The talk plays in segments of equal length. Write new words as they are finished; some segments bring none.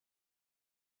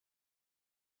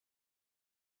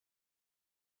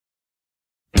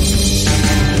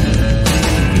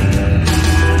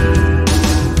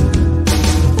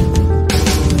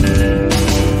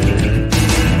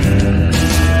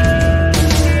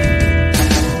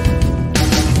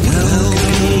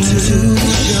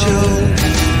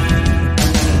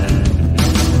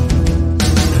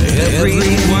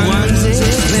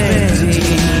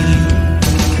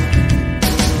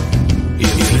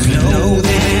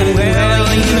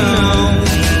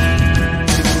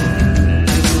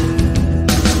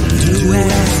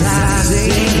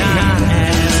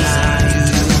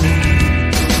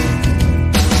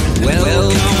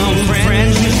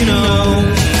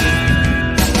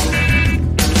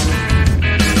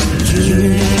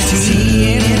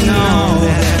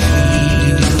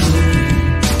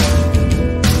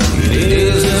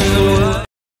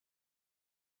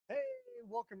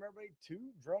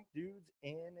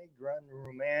in a grunt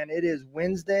room, man. It is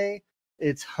Wednesday.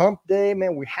 It's hump day,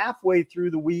 man. We're halfway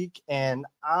through the week, and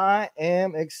I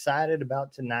am excited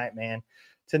about tonight, man.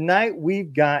 Tonight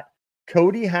we've got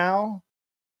Cody Howell.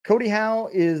 Cody Howell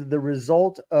is the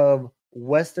result of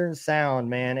Western Sound,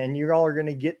 man, and you all are going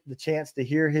to get the chance to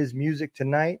hear his music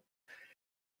tonight.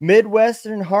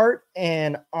 Midwestern heart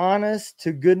and honest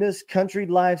to goodness country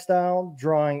lifestyle,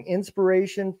 drawing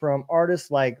inspiration from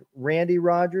artists like Randy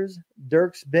Rogers,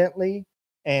 Dierks Bentley,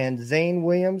 and Zane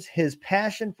Williams. His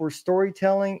passion for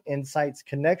storytelling incites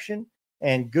connection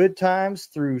and good times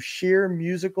through sheer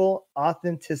musical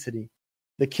authenticity.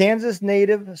 The Kansas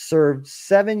native served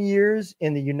 7 years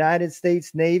in the United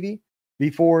States Navy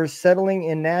before settling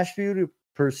in Nashville to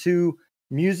pursue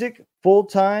music full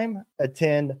time,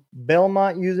 attend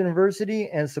Belmont University,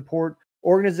 and support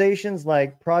organizations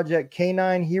like Project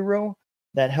Canine Hero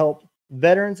that help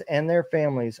veterans and their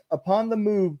families. Upon the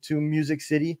move to Music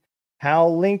City,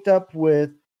 Howell linked up with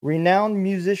renowned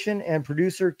musician and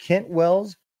producer Kent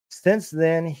Wells. Since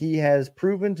then, he has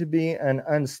proven to be an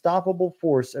unstoppable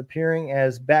force, appearing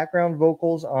as background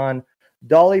vocals on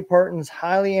Dolly Parton's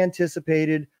highly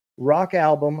anticipated rock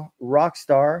album,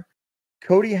 Rockstar.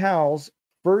 Cody Howell's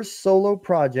first solo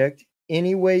project,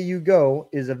 Any Way You Go,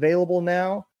 is available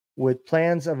now with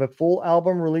plans of a full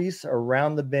album release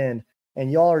around the bend.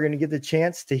 And y'all are going to get the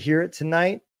chance to hear it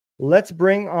tonight. Let's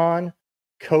bring on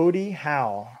Cody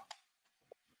Howell.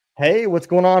 Hey, what's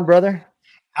going on, brother?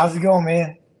 How's it going,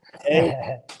 man?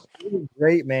 Hey,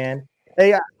 great, man.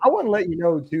 Hey, I want to let you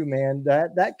know too, man,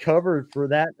 that cover for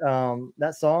that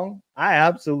song, I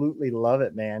absolutely love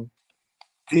it, man.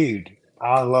 Dude,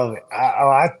 I love it.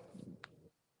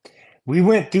 We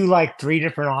went through like three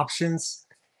different options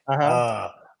Uh-huh.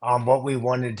 uh, on what we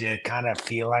wanted to kind of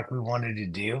feel like we wanted to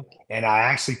do, and I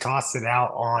actually tossed it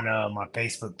out on my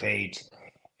Facebook page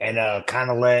and kind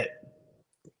of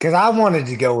because I wanted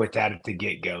to go with that at the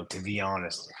get go, to be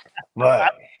honest,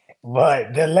 but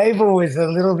but the label was a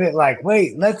little bit like,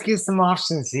 wait, let's get some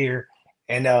options here,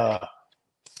 and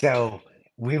so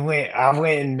I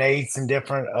went and made some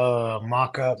different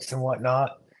mock-ups and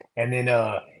whatnot, and then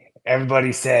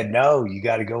everybody said, no, you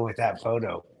got to go with that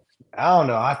photo. I don't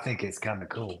know. I think it's kind of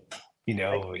cool,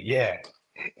 yeah.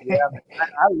 Yeah,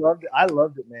 I loved it. I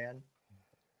loved it, man.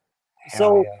 Hell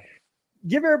So yeah.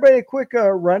 give everybody a quick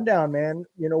rundown, man.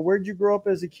 Where'd you grow up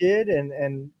as a kid,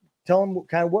 and tell them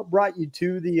kind of what brought you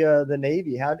to the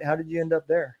Navy. How did you end up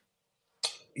there?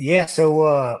 Yeah,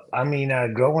 so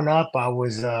growing up,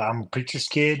 I'm a preacher's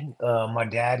kid. My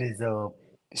dad is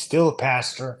still a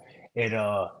pastor at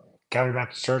Calvary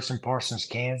Baptist Church in Parsons,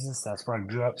 Kansas. That's where I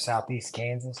grew up, southeast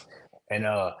Kansas, and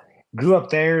grew up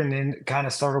there, and then kind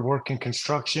of started working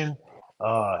construction.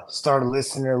 Started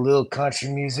listening to a little country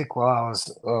music while I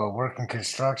was working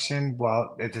construction,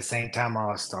 while at the same time I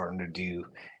was starting to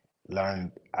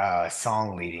learn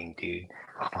song leading, dude.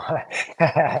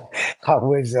 I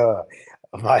was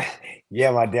my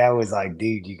my dad was like,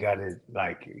 dude, you gotta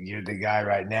like you're the guy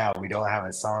right now. We don't have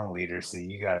a song leader, so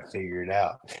you gotta figure it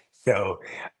out. So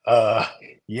uh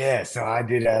so I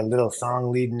did a little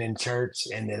song leading in church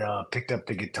and then picked up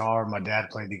the guitar. My dad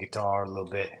played the guitar a little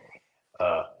bit.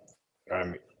 Uh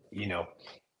um, you know,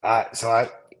 I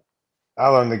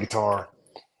learned the guitar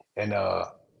and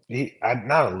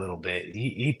not a little bit.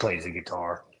 He plays the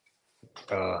guitar.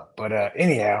 But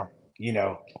anyhow, you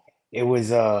know, it was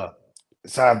so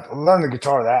I learned the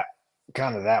guitar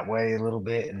that way a little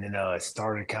bit, and then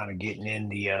started kind of getting in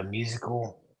the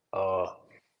musical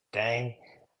thing.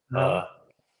 Uh-huh. Uh,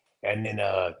 and then and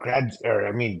I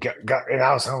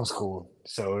was homeschooled,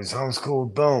 so it was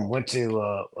homeschooled. Boom, went to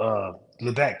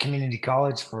Lubeck Community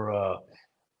College for uh,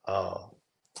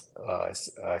 I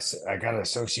got an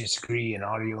associate's degree in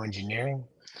audio engineering,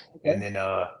 Okay. and then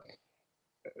I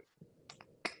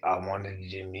wanted to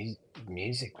do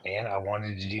music, man. I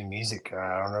wanted to do music.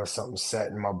 I don't know, something set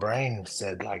in my brain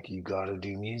said like you got to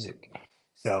do music.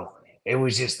 So it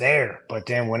was just there. But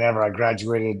then whenever I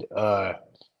graduated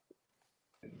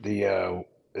the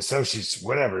associates,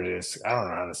 whatever it is, I don't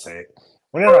know how to say it.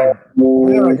 Whenever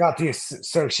I got the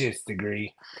associate's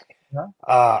degree,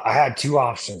 Uh-huh. I had two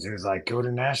options. It was like go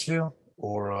to Nashville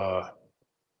or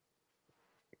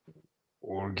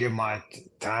give my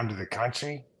time to the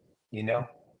country, you know,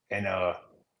 and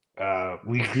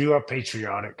we grew up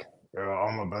patriotic.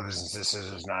 All my brothers and sisters,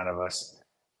 there's nine of us.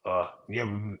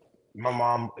 My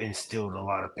mom instilled a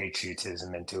lot of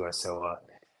patriotism into us, so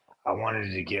I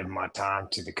wanted to give my time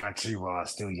to the country while I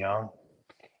was still young.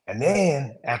 And Right.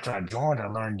 then after I joined, I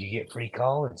learned you get free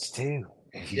college too.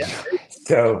 Yeah.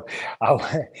 So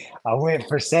I went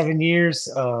for 7 years.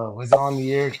 Was on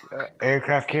the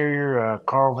aircraft carrier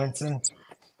Carl Vinson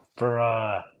for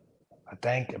I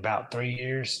think about 3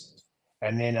 years,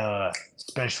 and then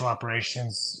special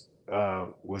operations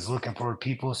was looking for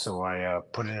people, so I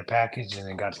put in a package and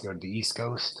then got to go to the East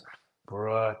Coast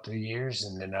for 3 years,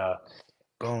 and then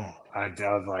boom, I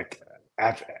was like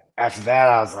after after that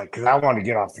I was like because I wanted to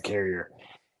get off the carrier,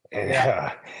 and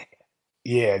Yeah.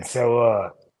 yeah, and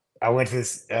so I went to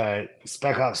this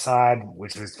spec ops side,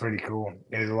 which was pretty cool.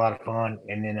 It was a lot of fun,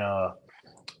 and then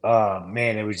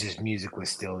man, it was just music was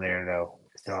still there though.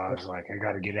 So I was like, I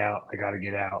gotta get out, I gotta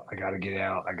get out, I gotta get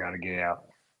out, I gotta get out.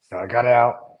 So I got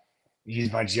out,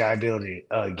 used my GI ability,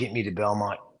 get me to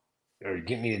Belmont or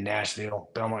get me to Nashville.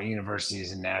 Belmont University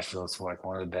is in Nashville. It's like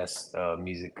one of the best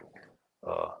music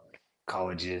uh,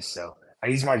 colleges. So I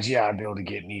used my GI Bill to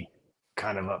get me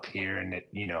kind of up here, and I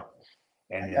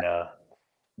and got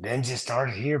then just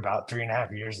started here about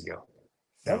 3.5 years ago.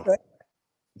 So okay.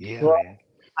 yeah, Well, man.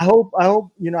 I hope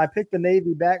I picked the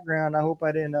Navy background. I hope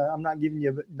I didn't. I'm not giving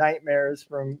you nightmares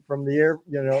from the air.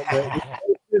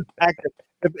 The fact that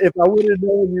if I would have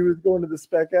known you was going to the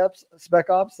spec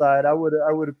ops side, I would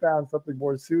have found something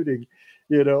more suiting.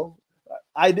 You know,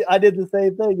 I did the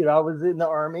same thing. I was in the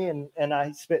Army and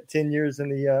I spent 10 years in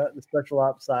the special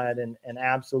ops side and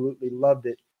absolutely loved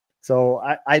it. So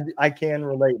I can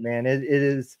relate, man.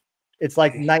 It's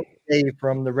like night and day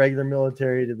from the regular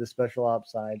military to the special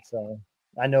ops side. So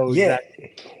I know Yeah,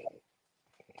 exactly.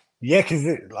 yeah, because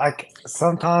like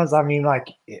sometimes I mean, like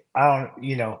I don't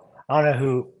know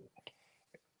who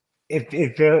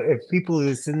if people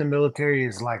that's in the military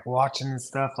is like watching and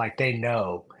stuff, like they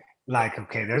know, like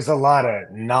okay, there's a lot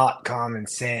of not common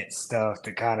sense stuff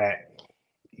that kind of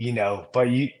but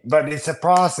it's a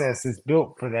process. It's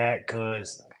built for that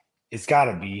because it's got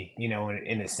to be,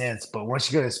 in a sense. But once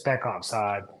you go to the spec ops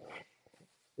side,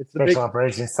 It's the big. special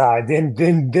operations side, then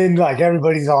like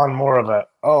everybody's on more of a,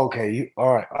 oh, okay,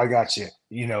 all right, I got you.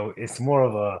 It's more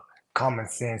of a common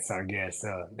sense, I guess.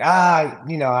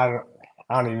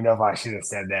 I don't even know if I should have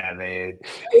said that, man.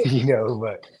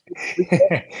 But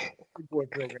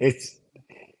Program. it's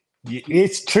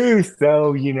it's truth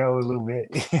though, a little bit.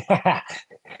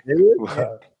 It is, man.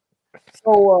 Well,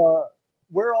 So,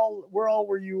 where all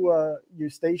were you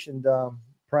stationed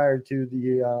prior to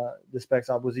the specs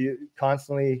op? Was you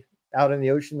constantly out in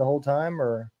the ocean the whole time,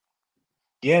 or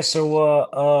yeah,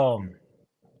 so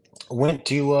went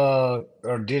to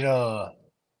or did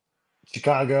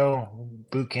Chicago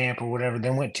boot camp or whatever,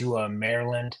 then went to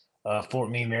Maryland, Fort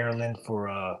Meade, Maryland for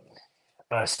a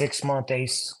 6 month A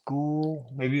school.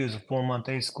 Maybe it was a 4 month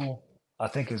A school. I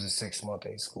think it was a 6 month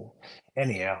A school.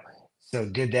 Anyhow, so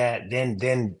did that, then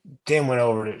went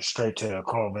over straight to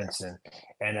Carl Vinson,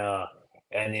 and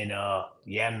then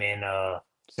yeah, man.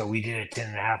 So we did a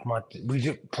 10.5 month. We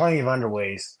did plenty of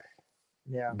underways,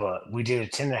 yeah, but we did a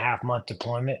 10.5 month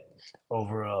deployment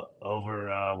over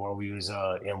where we was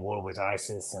in war with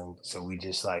ISIS, and so we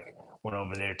just like went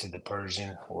over there to the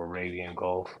Persian or Arabian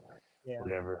Gulf, yeah,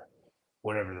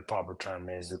 whatever the proper term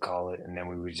is to call it, and then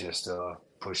we were just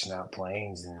pushing out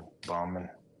planes and bombing,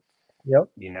 yep.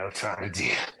 trying to do,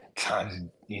 trying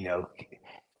to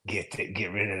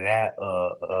get rid of that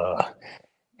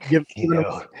Give, you giving them,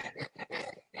 know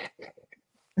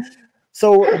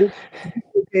so did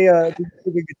you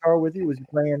take a guitar with you? Was you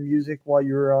playing music while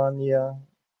you were on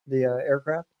the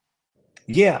aircraft?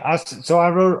 Yeah, so I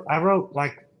wrote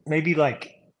like maybe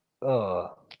like uh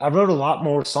I wrote a lot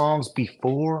more songs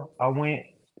before I went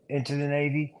into the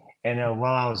Navy, and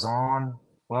while I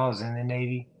was in the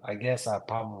Navy, I guess I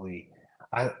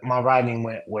my writing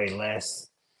went way less.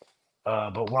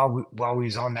 But while we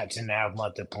was on that 10.5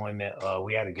 month deployment,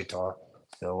 we had a guitar,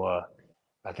 so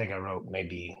I think I wrote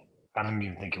maybe, I don't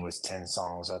even think it was 10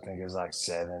 songs. I think it was like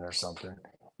seven or something.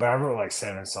 But I wrote like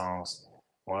 7 songs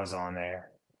while I was on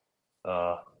there.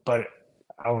 But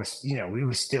we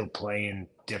were still playing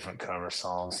different cover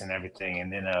songs and everything.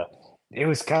 And then it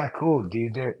was kind of cool,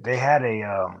 dude. They had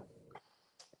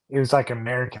it was like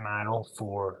American Idol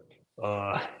for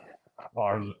uh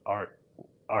our our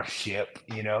our ship.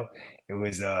 It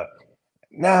was no,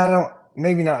 I don't,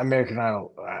 maybe not American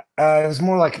Idol. It was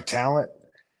more like a talent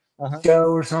Uh huh. show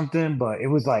or something, but it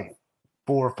was like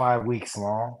 4 or 5 weeks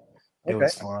long. It Okay.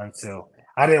 was fun. So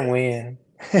I didn't win,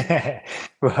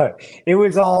 but it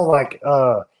was all like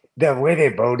the way they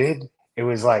voted. It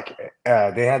was like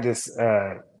they had this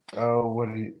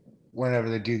whenever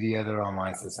they do the other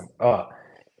online system.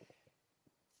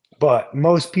 But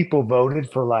most people voted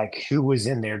for like who was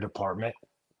in their department.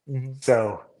 Hmm.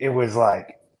 So it was like,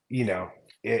 you know,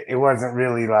 it wasn't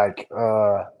really like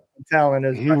talent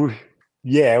is He was,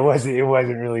 yeah, it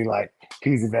wasn't really like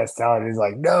who's the best talent. It's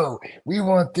like, no, we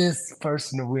want this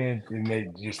person to win, and they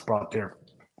just brought their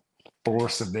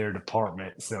force of their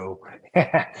department. So,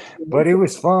 but it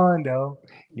was fun though,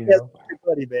 you yes, know. your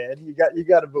buddy, man. You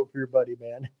got to vote for your buddy,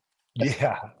 man.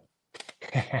 Yeah,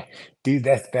 dude,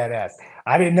 that's badass.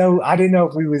 I didn't know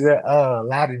if we was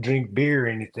allowed to drink beer or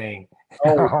anything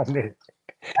Oh, on this.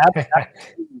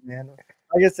 absolutely, man.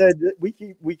 Like I said, we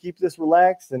keep this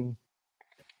relaxed and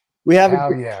we have a Hell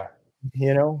good, yeah!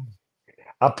 you know.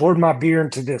 I poured my beer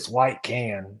into this white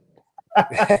can.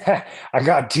 I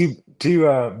got two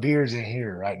beers in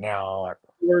here right now.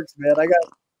 Works, man.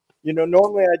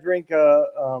 Normally I drink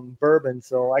bourbon,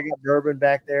 so I got bourbon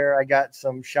back there. I got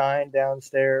some shine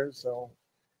downstairs, so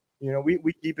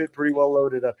we keep it pretty well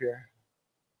loaded up here.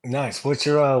 Nice. What's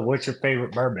your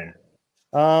favorite bourbon?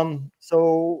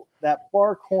 So that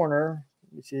far corner,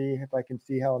 let me see if I can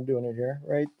see how I'm doing it here.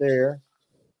 Right there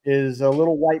is a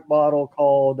little white bottle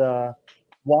called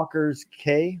Walker's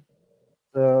K.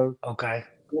 The Okay.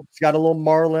 It's got a little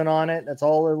marlin on it. That's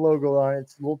all their logo on it.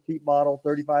 It's a little cheap bottle,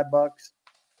 $35.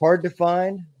 Hard to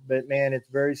find, but man, it's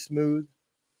very smooth.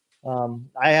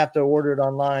 I have to order it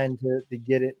online to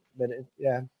get it, but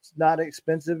yeah, it's not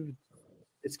expensive.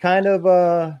 It's kind of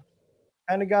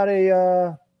got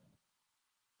a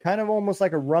kind of almost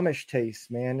like a rummish taste,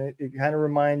 man. It kind of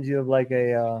reminds you of like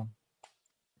a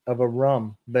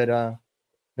rum, but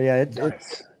yeah, it's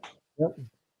Nice. yep.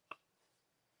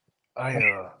 I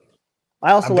I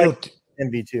I also like built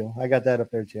MV2. I got that up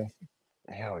there too.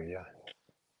 hell yeah.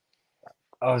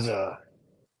 I was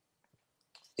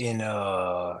in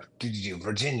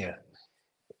Virginia.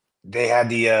 They had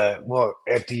the well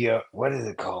at the what is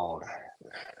it called?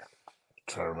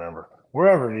 Trying to remember.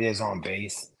 Wherever it is on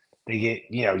base, they get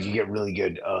you get really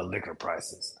good liquor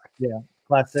prices. Yeah,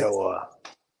 Class Six. So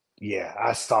yeah,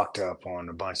 I stocked up on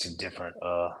a bunch of different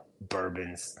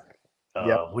bourbons.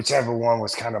 Yep. Whichever one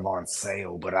was kind of on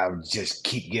sale, but I would just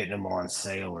keep getting them on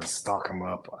sale and stock them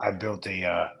up. I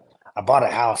bought a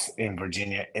house in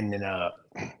Virginia and then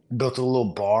built a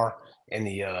little bar in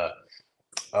the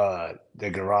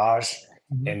garage,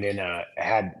 Mhm. and then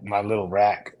had my little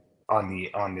rack on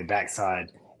the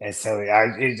backside. And so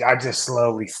I just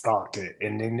slowly stocked it,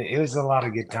 and then it was a lot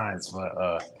of good times.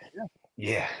 But Yeah,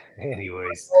 yeah,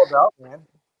 anyways, all about, man.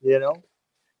 You know.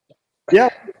 Yeah,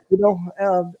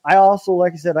 I also,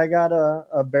 like I said, I got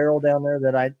a barrel down there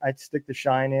that I stick the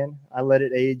shine in. I let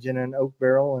it age in an oak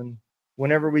barrel, and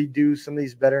whenever we do some of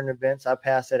these veteran events, I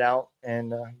pass it out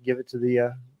and give it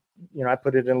to I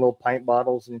put it in little pint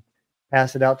bottles and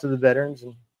pass it out to the veterans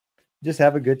and just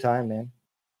have a good time, man.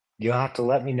 you'll have to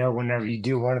let me know whenever you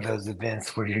do one of those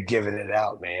events where you're giving it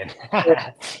out, man.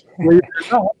 Believe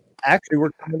it or not, actually, we're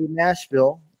coming to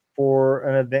Nashville for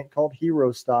an event called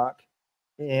Hero Stock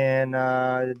in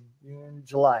in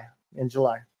July. In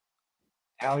July.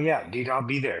 Hell yeah, dude, I'll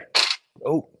be there.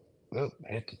 Oh, oh,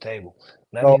 hit the table.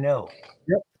 Let So, me know.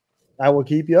 yep, I will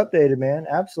keep you updated, man.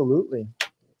 Absolutely.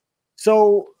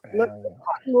 So let's Hell yeah.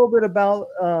 talk a little bit about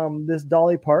this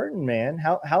Dolly Parton, man.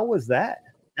 How was that?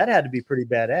 That had to be pretty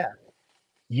badass.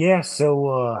 Yeah,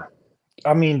 so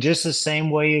I mean, just the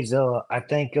same way as I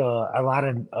think a lot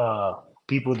of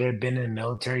people that have been in the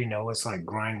military know it's like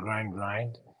grind, grind,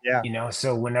 grind. Yeah.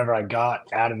 So whenever I got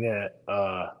out of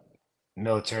the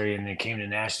military and then came to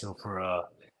Nashville for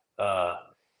uh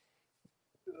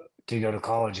to go to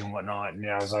college and whatnot, and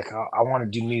I was like, I want to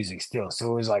do music still.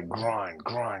 So it was like grind,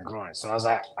 grind, grind. So I was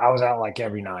out like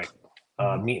every night,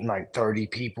 Mhm. meeting like 30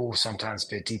 people, sometimes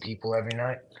 50 people every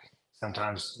night,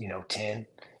 sometimes 10.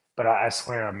 But I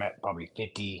swear I met probably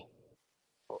 50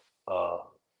 uh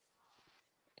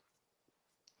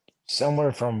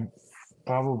somewhere from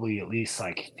probably at least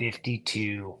like 50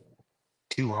 to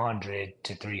 200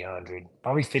 to 300,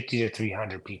 probably 50 to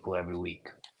 300 people every week.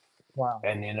 Wow.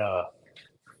 And then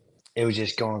it was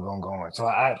just going, going, going. So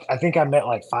I think I met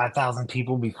like 5,000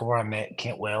 people before I met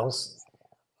Kent Wells,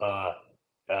 uh,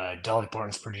 Dolly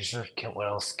Parton's producer, Kent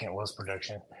Wells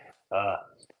production. Uh,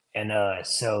 and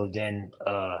so then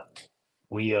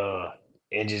we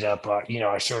ended up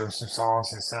I showed him some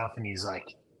songs and stuff, and he's like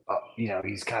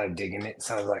he's kind of digging it,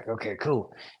 so I was like, okay,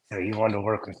 cool. So he wanted to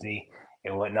work with me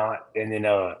and whatnot, and then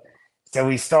so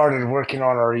we started working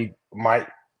on my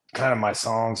kind of my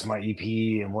songs, my EP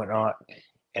and whatnot,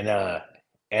 and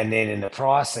and then in the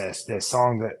process, the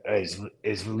song that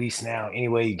is released now,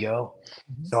 Anyway You Go.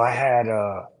 Mhm. So I had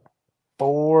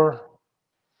four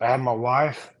I had my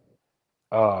wife,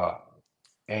 uh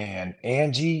and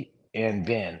Angie and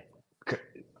Ben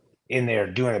in there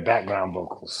doing the background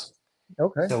vocals.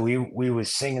 Okay. So we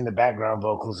was singing the background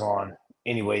vocals on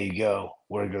Anyway You Go,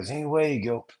 where it goes, anyway you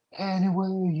go, anywhere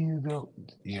you go,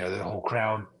 the whole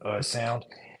crowd sound.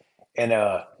 And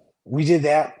we did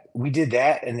that,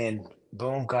 and then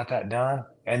boom, got that done.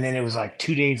 And then it was like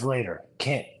 2 days later,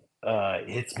 Kent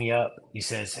hits me up. He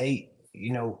says, "Hey,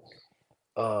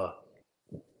 uh,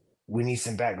 we need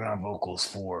some background vocals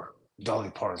for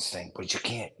Dolly Parton's thing, but you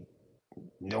can't.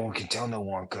 No one can tell no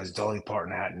one because Dolly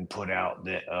Parton hadn't put out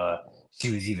that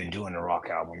she was even doing a rock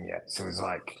album yet. So it's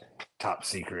like top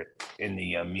secret in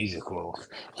the music world,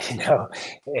 you know.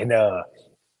 And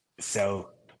so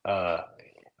uh,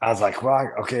 I was like,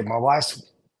 well, okay, my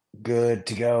wife's good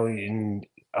to go. And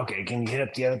okay, can you hit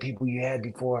up the other people you had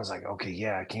before? I was like, okay,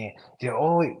 yeah, I can.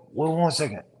 Oh wait, well, 1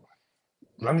 second.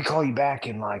 Let me call you back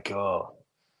in like uh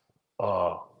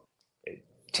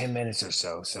 10 minutes or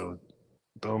so. So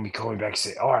boom, he called me back and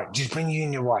said, all right, just bring you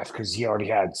and your wife because he already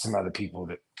had some other people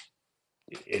that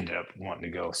ended up wanting to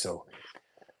go. So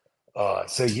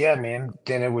yeah, man.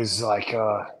 Then it was like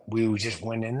we just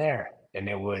went in there and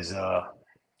it was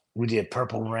we did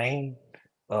Purple Rain,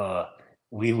 uh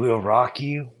We Will Rock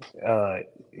You.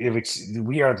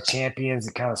 We Are the Champions.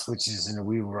 It kind of switches into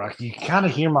We Will Rock You. You can kind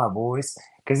of hear my voice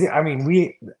because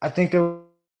I think there was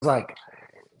like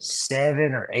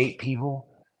 7 or 8 people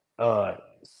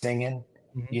singing,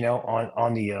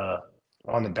 Mhm.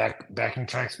 on the backing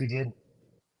tracks we did.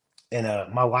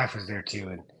 And my wife was there too,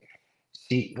 and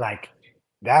she like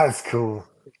that was cool,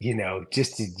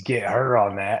 just to get her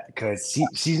on that because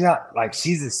she's not like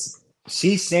she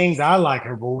sings. I like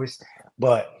her voice,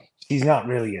 but she's not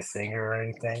really a singer or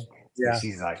anything. So Yeah.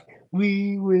 she's like,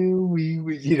 we will,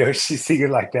 she's singing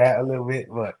like that a little bit,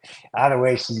 but either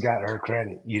way, she's got her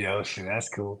credit, so that's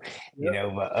cool,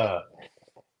 Yep. but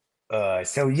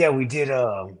so yeah, we did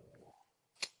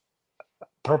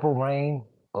Purple Rain,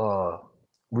 uh,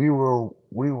 We Will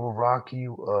Rock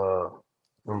You, or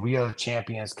We Are the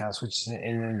Champions, kind of switches,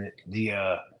 and then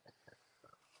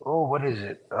what is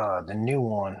it? The new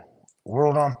one,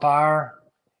 World on Fire,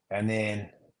 and then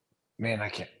man, I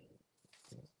can't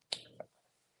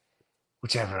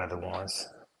whichever other ones,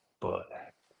 but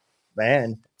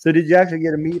Man. So did you actually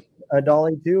get to meet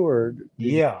Dolly too, or did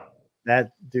you, yeah,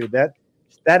 that dude? That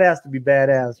has to be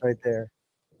badass right there.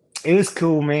 it was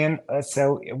cool, man.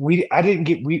 So I didn't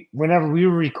get whenever we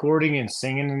were recording and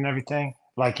singing and everything,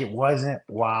 like it wasn't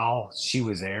while she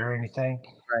was there or anything,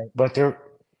 Right. but there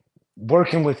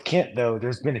working with Kent though,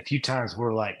 there's been a few times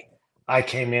where like I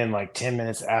came in like 10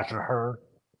 minutes after her,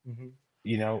 Hmm.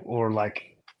 or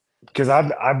like because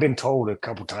I've been told a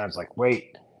couple times like,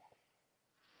 wait,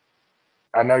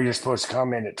 I know you're supposed to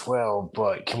come in at 12,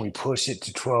 but can we push it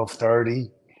to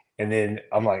 12:30? And then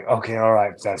I'm like, okay, all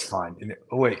right, that's fine. And then,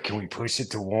 oh, wait, can we push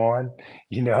it to 1?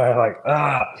 I'm like,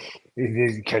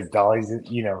 because Dolly's,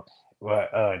 but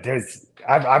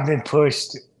I've been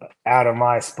pushed out of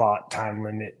my spot time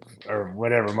limit or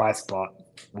whatever my spot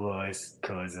was,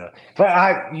 because, but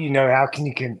how can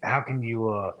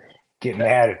you get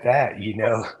mad at that,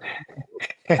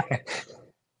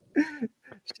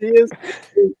 She is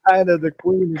kind of the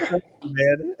queen of country,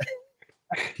 man.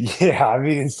 Yeah, I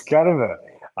mean, it's kind of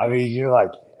you're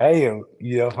like, hey,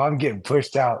 if I'm getting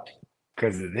pushed out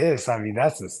because of this, I mean,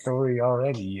 that's a story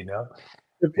already,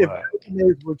 If But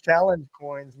resumes were challenge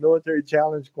coins, military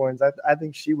challenge coins, I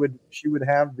think she would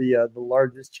have the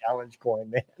largest challenge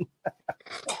coin, man.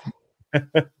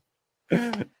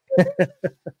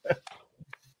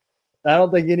 I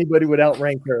don't think anybody would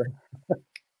outrank her.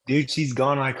 dude, she's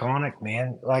gone iconic,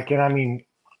 man. Like, and I mean,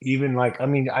 even like,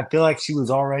 I feel like she was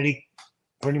already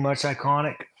pretty much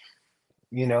iconic,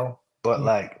 but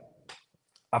like,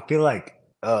 I feel like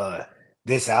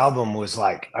this album was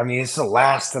like, it's the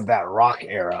last of that rock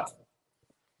era.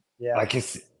 Yeah, Like,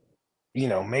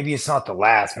 maybe it's not the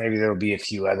last, maybe there'll be a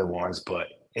few other ones, but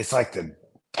it's like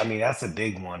that's a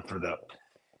big one for the,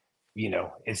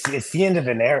 it's the end of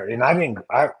an era. And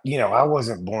I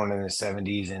wasn't born in the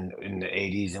 70s and in the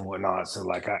 80s and whatnot. So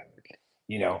like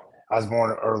you know, I was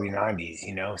born in early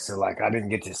 90s, so like I didn't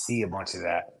get to see a bunch of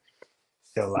that.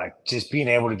 So like just being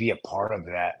able to be a part of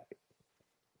that,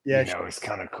 yeah. is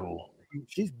kind of cool.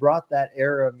 She's brought that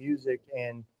era of music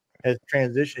and has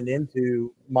transitioned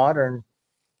into modern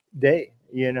day,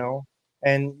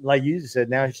 And like you said,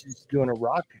 now she's doing a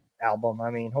rock album. I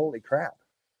mean, holy crap,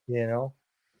 you know.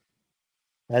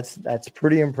 That's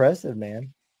pretty impressive,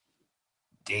 man.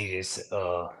 Dude,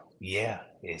 yeah,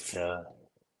 it's a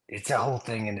whole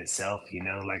thing in itself,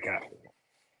 like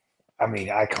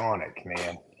iconic,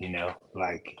 man,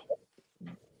 like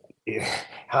yeah,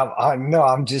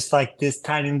 I'm just like this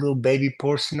tiny little baby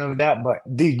portion of that, but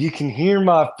dude, you can hear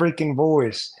my freaking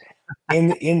voice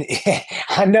in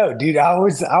I know, dude. I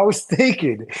was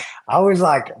thinking, I was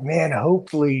like, man,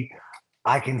 hopefully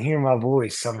I can hear my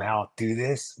voice somehow through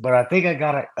this. But I think I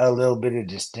got a little bit of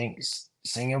distinct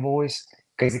singing voice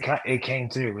because it came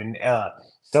through. And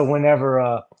so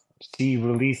whenever she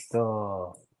released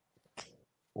World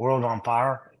on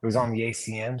Fire, it was on the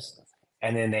ACMs,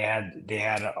 and then they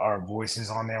had our voices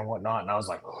on there and whatnot, and I was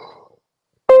like,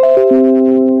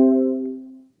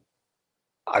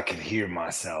 I could hear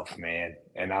myself, man,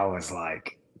 and I was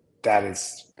like, that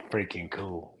is freaking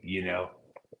cool, you know?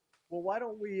 Well, why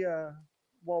don't we,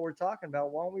 while we're talking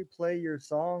about, why don't we play your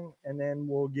song and then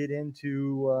we'll get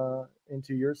into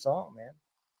your song, man.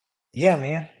 Yeah,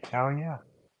 man. Hell yeah.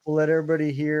 We'll let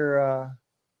everybody hear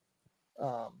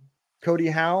um, Cody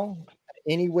Howell.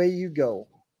 Any way you go.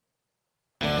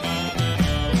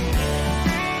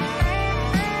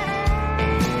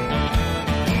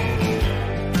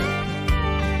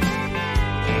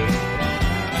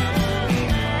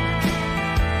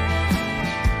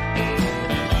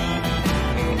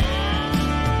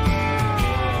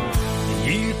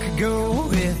 You could go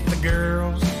with the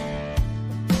girls.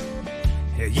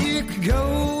 Yeah, you could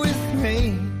go with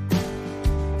me.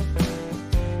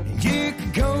 You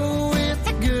could go with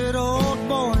the good old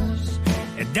boys.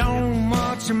 It don't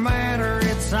much matter,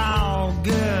 it's all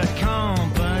good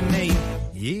company.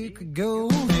 You could go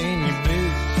in your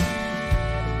boots.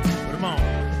 Put 'em on.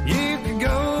 You could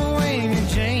go in your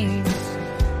jeans.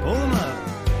 Pull 'em up.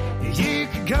 You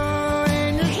could go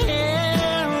in your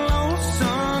yellow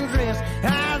sundress.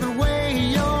 Either way,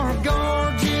 you're a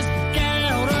gorgeous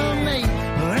gal to me.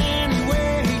 But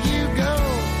anywhere you go,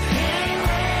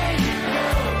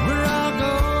 we're all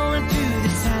going to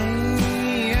the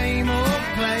same old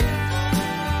place.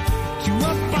 To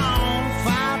a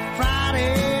bonfire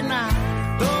Friday night,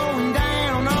 throwing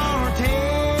down our tailgates.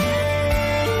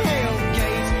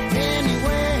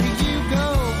 Anywhere you go,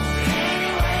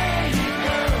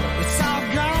 it's all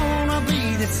gonna be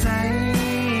the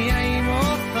same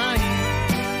old thing.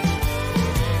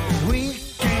 We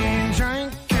can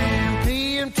drink and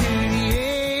pee until the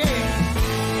end.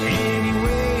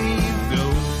 Anywhere you go,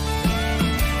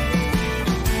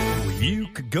 you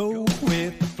could go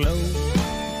with the flow.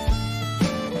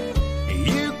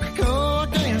 You could go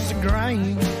against the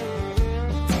grain.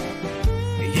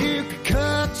 You could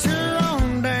cut your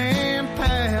own damn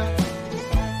path.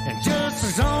 And just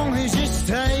as long as you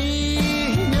stay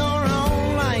in your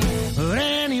own lane. But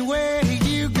anywhere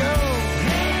you go,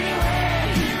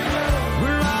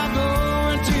 we're all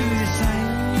going to the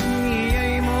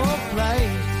same old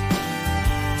place.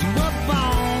 To a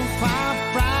bonfire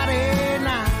Friday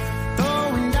night,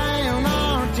 throwing down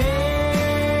our tailgate.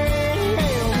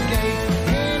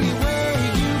 Anywhere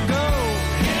you go,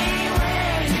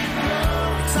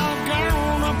 it's all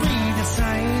gonna be the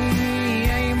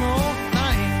same old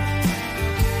thing.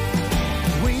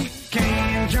 We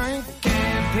can drink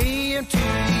and pee until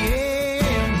the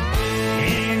end.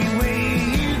 Anywhere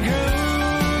you go.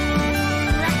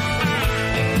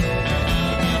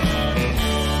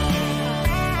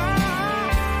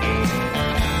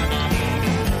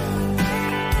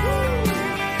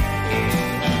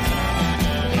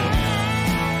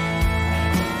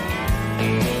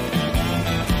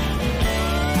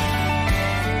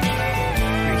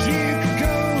 You could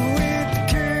go with the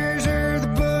Cures or the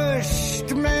Bush,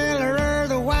 the Miller or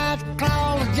the White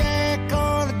Claw, the Jack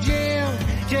or the Jim,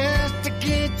 just to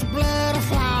get the blood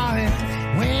flowing.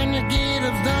 When you get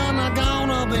it done, I'm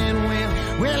gonna been win.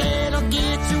 Well, it'll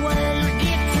get you where you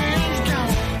get things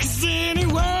going. 'Cause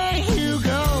anywhere you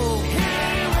go,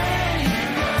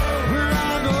 we're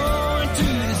all going to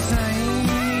the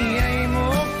same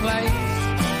old place.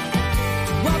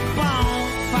 Up on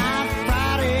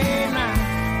Friday night,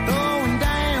 throwing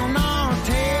down our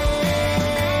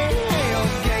tailgate.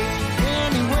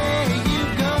 Anywhere you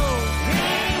go,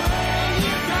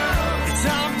 it's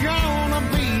all gonna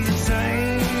be the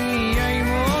same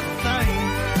old thing.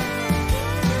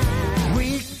 We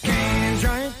can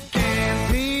drink and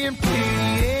pee and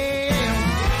PM.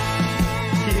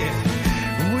 Yeah,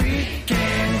 we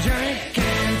can drink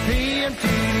and pee and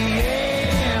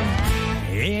PM.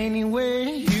 Anywhere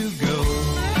you go.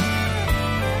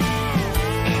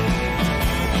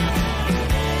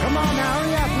 Come on now,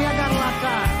 hurry up. We got a lot of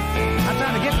time. I'm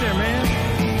trying to get there, man.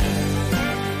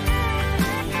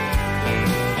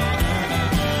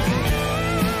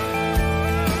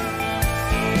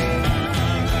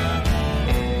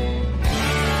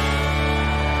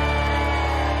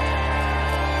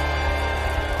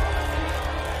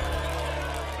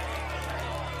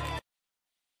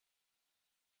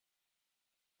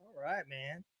 All right,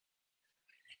 man.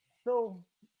 So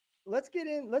let's get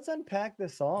in. Let's unpack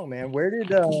this song, man. Where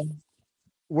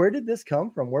did this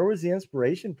come from? Where was the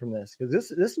inspiration from this?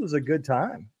 Because this was a good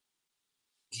time.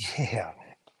 Yeah.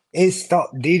 It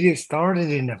started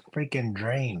in a freaking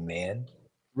dream, man.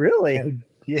 Really?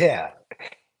 Yeah.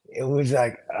 It was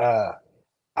like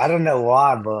I don't know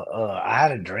why, but I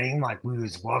had a dream like we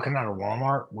was walking out of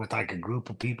Walmart with like a group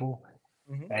of people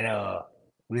Mhm. and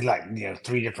we like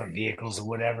three different vehicles or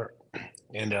whatever.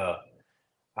 And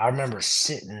I remember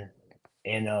sitting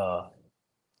in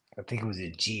I think it was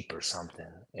a Jeep or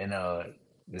something. And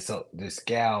this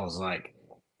gal was like,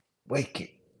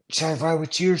 "Wait, should I ride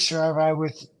with you or should I ride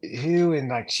with who?" And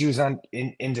like she was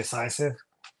indecisive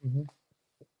Mhm.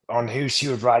 on who she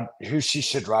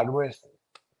should ride with.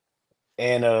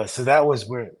 And so that was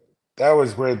where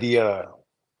the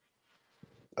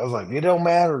I was like, it don't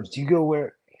matter. You go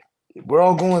where we're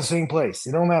all going to the same place.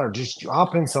 It don't matter. Just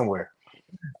hop in somewhere.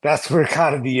 That's where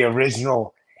kind of the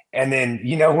original. And then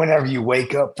whenever you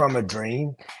wake up from a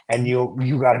dream and you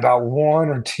got about 1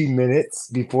 or 2 minutes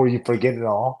before you forget it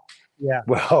all. Yeah.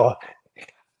 Well,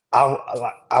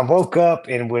 I woke up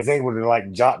and was able to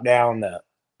like jot down the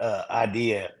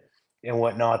idea and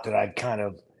whatnot that I'd kind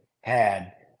of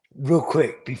had real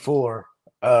quick before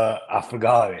I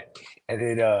forgot it. And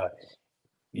then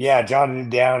yeah, I jotted it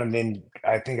down and then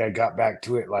I think I got back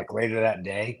to it like later that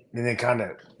day. And then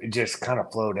it just kind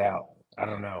of flowed out. I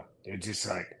don't know. It just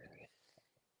like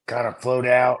kind of flowed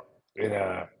out. And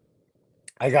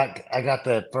I got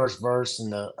the first verse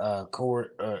and the chorus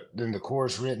then the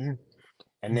chorus written.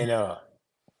 And Mhm. then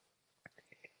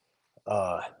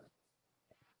uh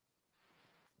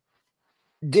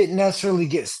didn't necessarily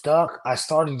get stuck. I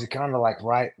started to kind of like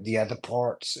write the other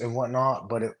parts and whatnot,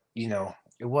 but it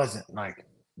wasn't like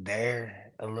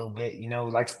there a little bit,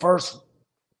 like first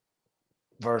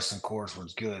verse and chorus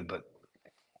was good, but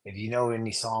if you know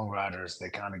any songwriters, they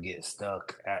kind of get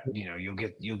stuck at, you'll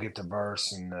get the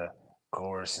verse and the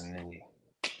chorus and then you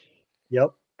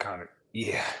Yep. kind of,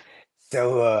 yeah.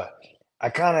 So, I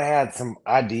kind of had some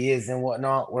ideas and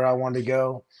whatnot where I wanted to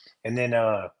go. And then,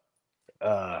 I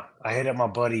hit up my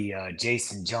buddy,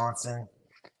 Jason Johnson.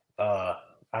 Uh,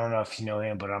 I don't know if you know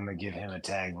him, but I'm gonna give him a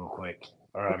tag real quick,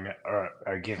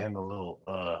 or give him a little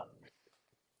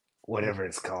whatever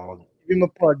it's called. Give him a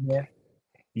plug, man.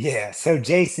 Yeah. So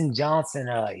Jason Johnson,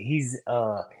 he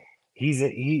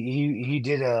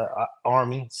did a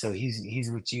army, so he's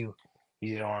with you. He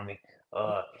did army,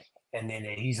 uh, and then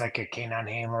he's like a canine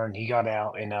handler, and he got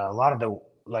out, and a lot of the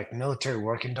like military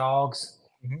working dogs,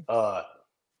 Mhm. uh,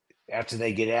 after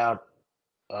they get out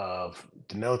of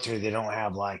the military, they don't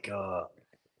have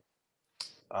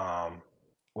um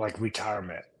like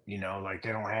retirement, like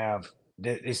they don't have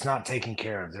it's not taken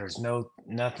care of. There's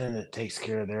nothing that takes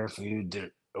care of their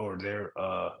food or their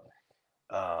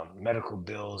medical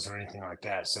bills or anything like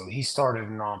that. So he started a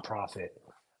nonprofit.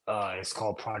 It's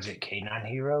called Project K9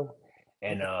 Hero,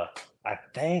 and I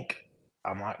think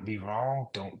I might be wrong.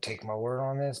 Don't take my word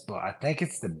on this, but I think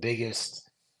it's the biggest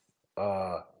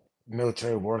uh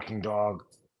military working dog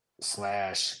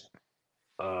slash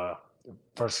uh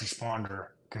first responder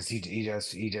because he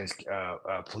does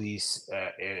police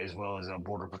as well as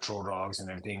border patrol dogs and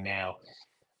everything now.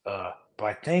 But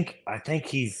I think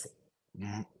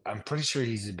I'm pretty sure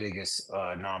he's the biggest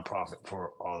nonprofit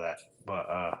for all that. But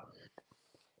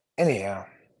anyhow,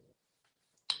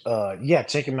 yeah,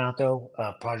 check him out though.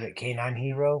 Project K9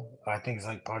 Hero. I think it's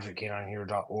like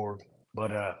projectk9hero.org.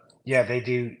 But yeah, they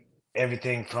do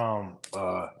everything from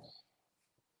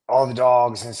all the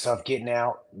dogs and stuff getting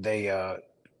out. They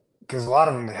because a lot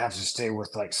of them have to stay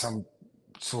with like some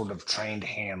sort of trained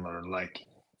handler. Like,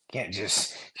 you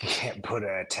can't put an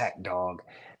attack dog,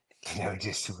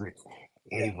 just with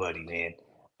Yeah. anybody,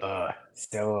 man.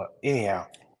 So anyhow,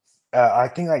 I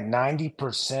think like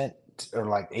 90% or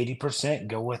like 80%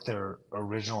 go with their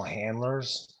original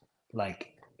handlers.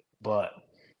 Like, but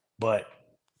but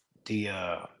the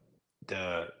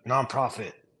the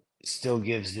nonprofit still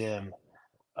gives them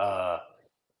uh,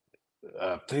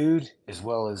 food as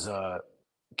well as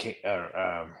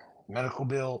medical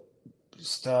bill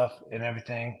stuff and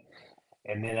everything.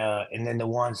 And then the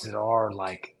ones that are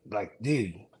like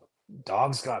dude,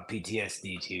 dogs got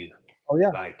PTSD too. Oh yeah.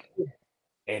 Like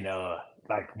and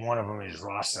like one of them is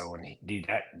Rosso, and dude,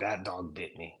 that dog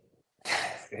bit me.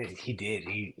 He did.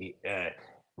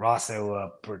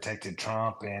 Rosso protected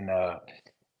Trump, and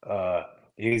uh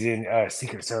he was in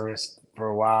Secret Service for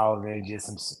a while, and then he did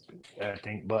some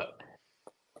thing. But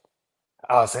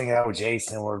I was hanging out with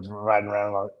Jason. We're riding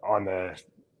around on the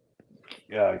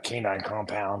canine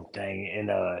compound thing,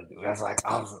 and I was like,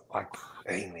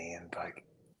 hey man, like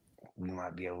we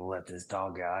might be able to let this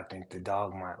dog out. I think the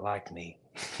dog might like me,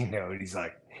 And he's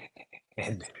like,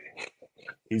 and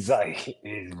he's like,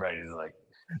 his buddy's like,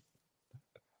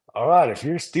 all right, if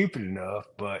you're stupid enough,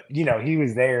 but he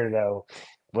was there though.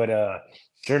 But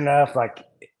sure enough, like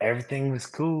everything was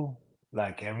cool,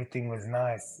 like everything was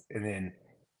nice, and then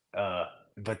uh,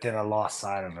 but then I lost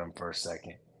sight of him for a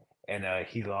second, and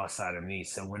he lost sight of me.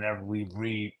 So whenever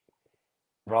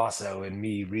Rosso and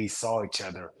me re-saw each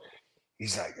other,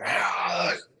 he's like,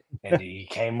 "Ah," and he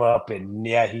came up and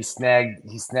yeah, he snagged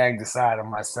the side of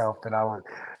myself, and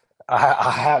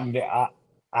I haven't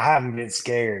I haven't been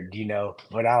scared,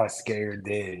 but I was scared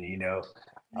then.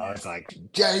 I was like,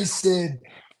 Jason.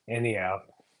 Anyhow,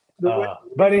 The way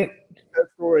but that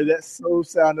story, that so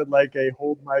sounded like a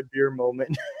hold my beer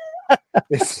moment.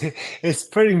 it's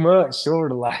pretty much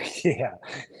sort of like yeah,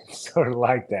 sort of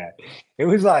like that. It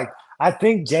was like I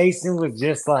think Jason was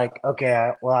just like,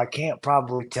 okay, well, I can't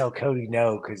probably tell Cody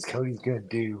no because Cody's gonna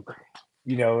do,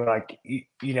 like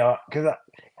because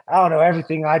I don't know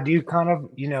everything I do kind of,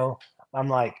 I'm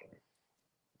like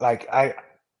I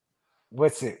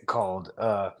what's it called?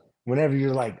 Whenever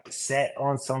you're like set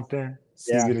on something,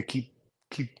 so Yeah. you're gonna keep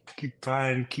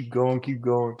trying, keep going, keep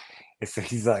going. And so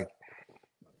he's like,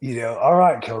 all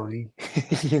right, Cody,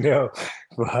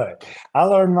 but I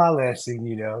learned my lesson.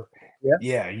 Yeah.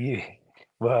 Yeah,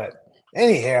 but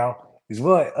anyhow, is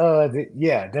what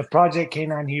the Project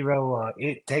Canine Hero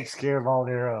it takes care of all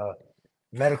their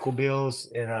medical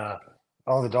bills and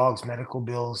all the dogs' medical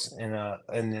bills and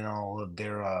then all of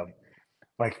their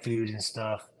like food and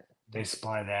stuff. They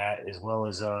supply that as well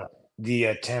as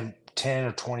the 10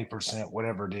 or 20%,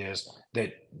 whatever it is,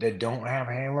 that don't have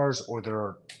handlers or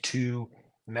they're too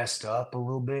messed up a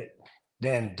little bit.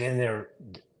 Then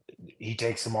he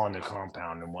takes them on the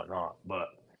compound and whatnot. But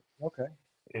Okay.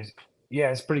 it's yeah,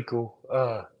 it's pretty cool.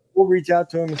 We'll reach out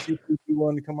to him and see if he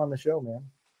wanted to come on the show, man.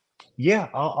 Yeah,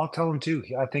 I'll tell him too.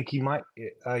 I think he might.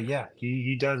 Yeah,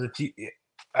 he does a few.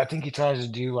 I think he tries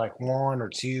to do like one or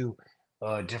two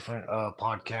different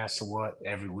podcasts or what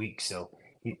every week. So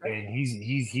and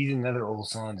he's another old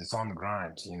son that's on the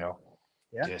grind.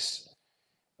 Yeah. Just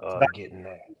It's about getting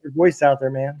there. your voice out there,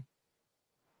 man.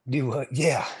 Do what?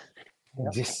 Yeah, Yeah.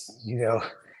 just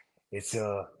it's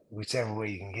whichever way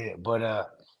you can get it. But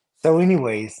so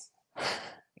anyways,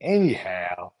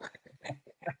 anyhow,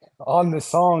 on the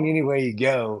song anyway you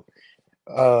go.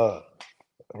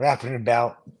 Rapping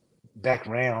about back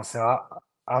around. So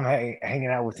I'm hanging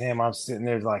out with him. I'm sitting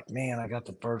there like, man, I got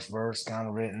the first verse kind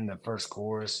of written, the first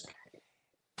chorus.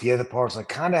 The other parts, I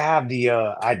kind of have the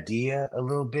idea a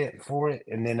little bit for it,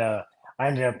 and then I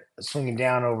ended up swinging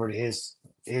down over to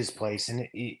his place, and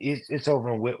it's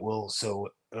over in Whitwell, so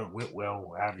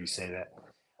Whitwell, however you say that,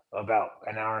 about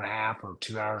an hour and a half or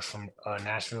 2 hours from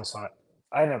Nashville. So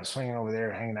I ended up swinging over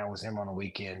there, hanging out with him on the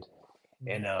weekend,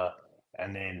 and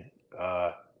and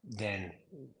then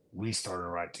we started to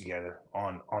write together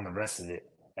on the rest of it,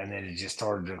 and then it just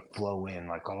started to flow in,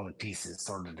 like all the pieces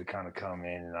started to kind of come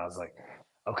in, and I was like,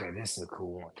 okay, this is a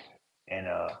cool one. And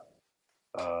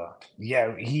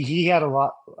yeah, he had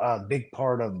a big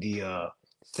part of the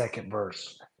second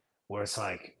verse where it's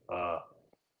like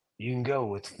you can go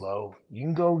with flow, you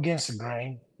can go against the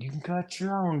grain, you can cut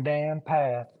your own damn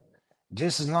path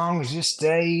just as long as you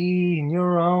stay in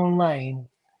your own lane.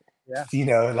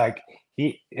 Yeah. Like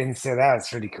and so that was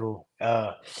pretty cool.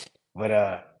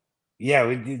 But yeah,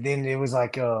 then it was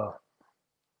like I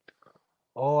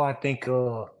think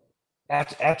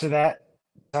after that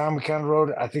time we kind of wrote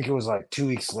it. I think it was like 2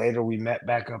 weeks later we met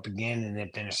back up again and then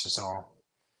finished the song.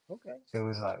 Okay. So it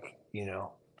was like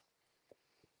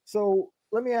So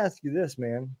let me ask you this,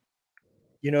 man.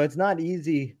 It's not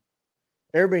easy.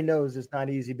 Everybody knows it's not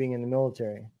easy being in the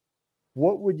military.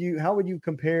 How would you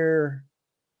compare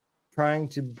trying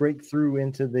to break through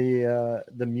into the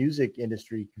music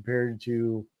industry compared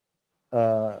to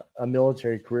a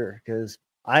military career? Because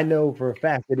I know for a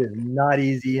fact it is not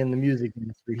easy in the music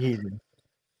industry either.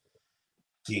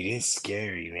 dude, it's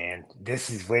scary, man. This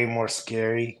is way more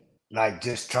scary. Like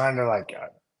just trying to like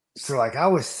so like I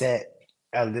was set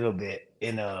a little bit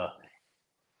in a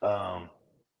um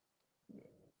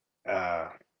uh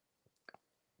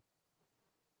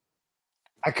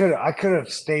I could have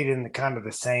stayed in the kind of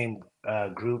the same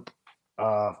group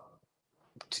uh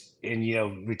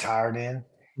and retired in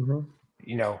Mm-hmm.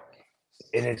 you know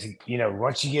and it's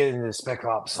once you get into the spec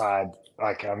op side,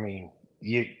 like I mean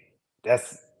you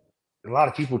that's a lot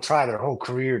of people try their whole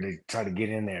career to try to get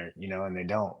in there, and they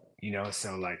don't,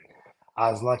 so like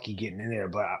I was lucky getting in there,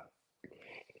 but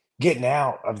getting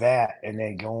out of that and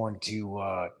then going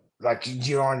to like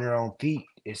you're on your own feet,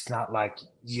 it's not like,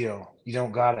 you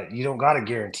don't got a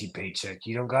guaranteed paycheck.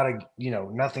 You don't got to,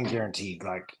 nothing guaranteed.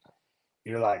 Like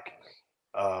you're like,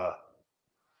 uh,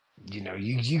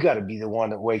 you got to be the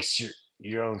one that wakes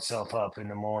your own self up in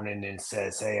the morning and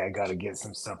says, "Hey, I got to get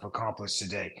some stuff accomplished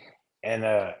today." And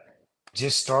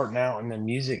just starting out in the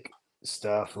music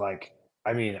stuff, like,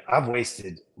 I mean, I've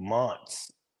wasted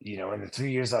months. In the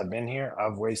 3 years I've been here,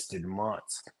 I've wasted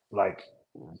months, like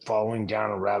following down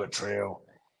a rabbit trail,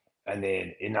 and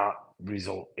then it not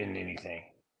result in anything.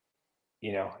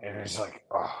 And it's like,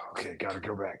 oh, okay, got to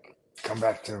come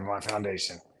back to my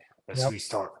foundation. Let's Yep.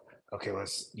 restart. Okay,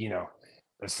 let's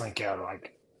link out.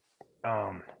 Like,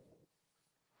 um,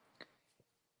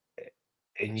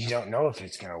 and you don't know if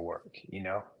it's gonna work.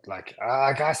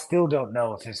 I still don't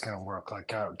know if it's gonna work.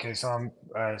 Like, okay, so I'm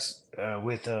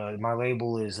with my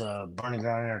label is Burning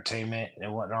Ground Entertainment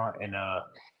and whatnot, and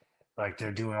like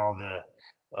they're doing all the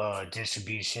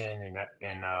distribution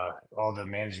and all the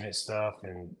management stuff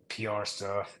and PR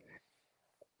stuff.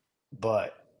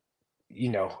 But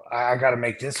I got to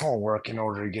make this one work in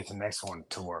order to get the next one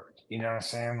to work. You know what I'm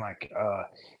saying? Like,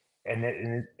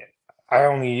 and I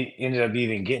only ended up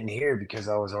even getting here because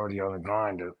I was already on the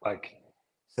grind.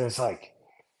 So it's like,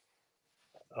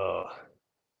 uh,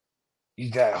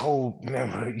 that whole you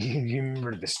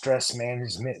remember the stress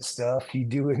management stuff you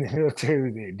do in the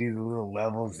military? They do the little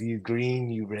levels: you green,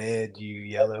 you red, you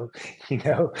yellow. You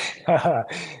know,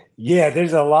 yeah.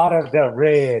 There's a lot of the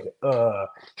red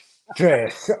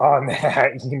stress on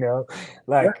that.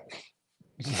 Like.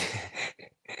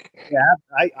 Yeah,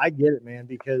 I get it, man,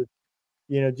 because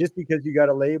just because you got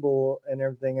a label and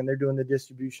everything and they're doing the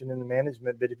distribution and the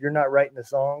management, but if you're not writing the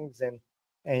songs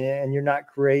and you're not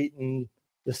creating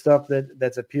the stuff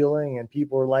that's appealing and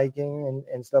people are liking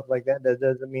and stuff like that, that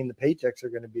doesn't mean the paychecks are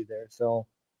going to be there. So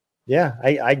yeah,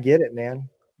 I get it, man.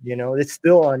 It's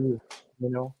still on you.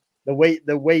 The weight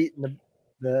and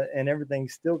the and everything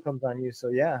still comes on you. So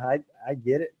yeah, I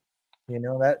get it.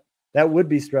 That would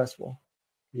be stressful.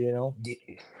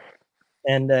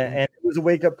 And it was a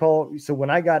wake up call. So when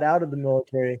I got out of the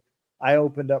military, I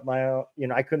opened up my own,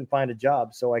 I couldn't find a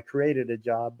job. So I created a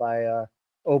job by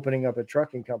opening up a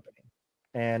trucking company.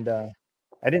 And I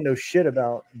didn't know shit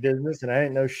about business and I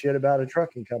didn't know shit about a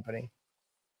trucking company.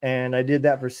 And I did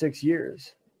that for 6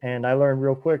 years. And I learned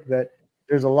real quick that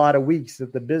there's a lot of weeks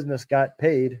that the business got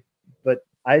paid, but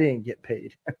I didn't get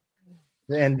paid.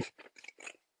 And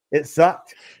it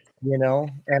sucked.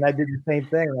 And I did the same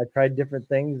thing. I tried different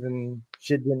things and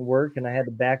shit didn't work and I had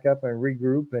to back up and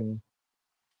regroup and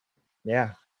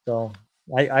yeah. So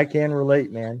I can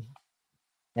relate, man.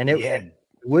 And it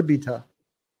would be tough,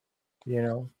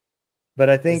 but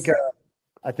I think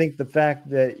the fact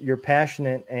that you're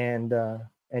passionate and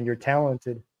you're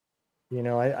talented,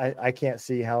 I can't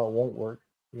see how it won't work,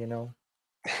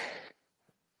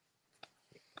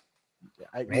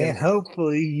 Man,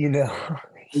 hopefully,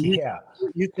 yeah.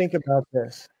 You think about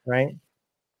this, right?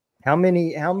 How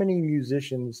many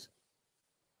musicians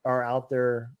are out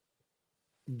there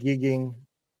gigging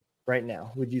right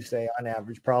now? Would you say on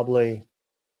average, probably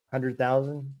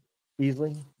 100,000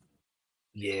 easily?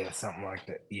 Yeah, something like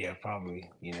that. Yeah,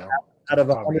 probably. Out of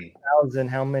 100,000,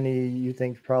 how many you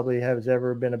think probably has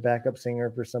ever been a backup singer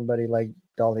for somebody like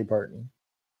Dolly Parton?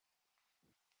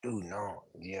 Ooh, no.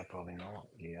 Yeah, probably not.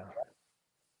 Yeah.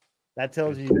 That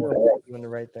tells you you're doing the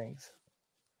right things.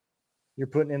 You're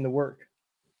putting in the work,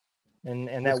 and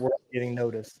that work's getting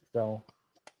noticed. So,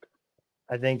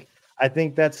 I think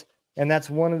that's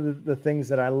one of the things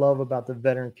that I love about the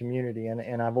veteran community,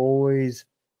 and I've always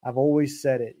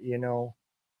said it.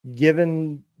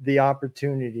 Given the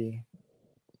opportunity,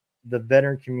 the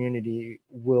veteran community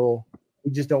we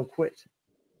just don't quit.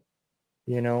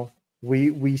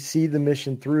 We see the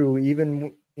mission through.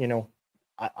 Even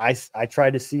I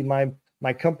tried to see my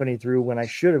company through when I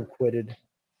should have quitted,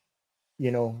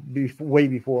 way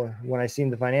before. When I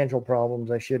seen the financial problems,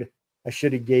 I should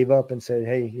have gave up and said,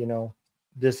 hey,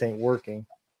 this ain't working.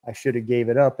 I should have gave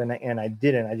it up, and I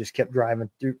didn't. I just kept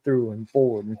driving through and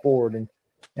forward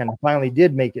and I finally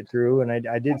did make it through, and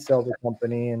I did sell the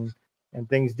company, and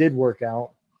things did work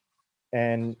out,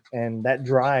 and that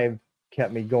drive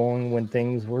kept me going when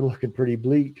things were looking pretty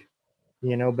bleak.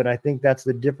 But I think that's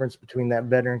the difference between that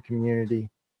veteran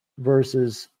community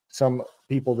versus some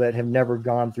people that have never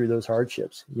gone through those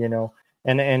hardships,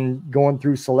 and going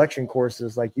through selection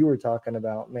courses like you were talking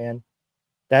about, man.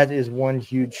 That is one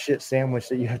huge shit sandwich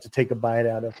that you have to take a bite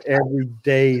out of. Every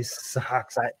day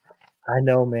sucks. I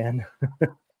know, man.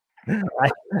 I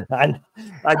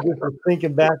just was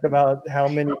thinking back about how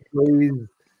many days,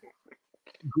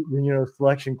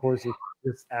 selection courses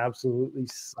just absolutely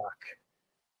suck.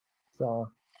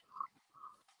 So,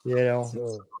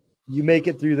 you make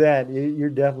it through that, you're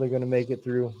definitely going to make it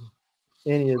through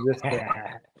any of this stuff.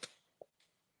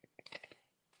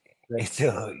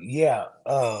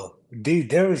 Dude,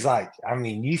 there was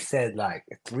you said like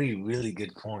 3 really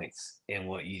good points in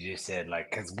what you just said. Like,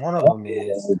 because one of them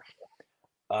is,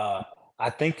 I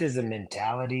think there's a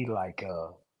mentality like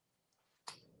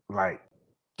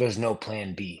there's no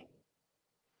plan B.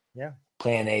 Yeah.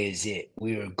 Plan A is it.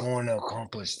 We are going to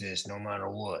accomplish this no matter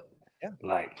what. Yeah.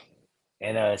 Like,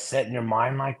 and setting your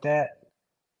mind like that,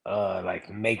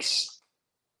 makes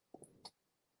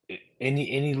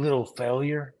any little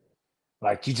failure,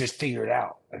 like you just figure it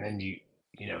out, and then you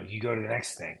go to the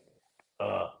next thing.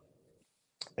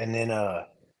 And then so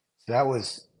that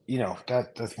was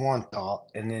that's one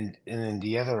thought, and then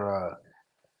the other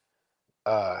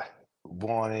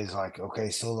one is like, okay,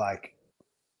 so like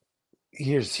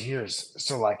here's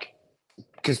so like,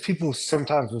 because people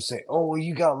sometimes will say, oh well,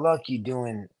 you got lucky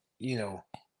doing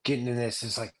getting in this.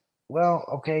 It's like, well,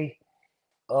 okay,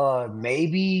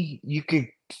 maybe you could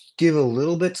give a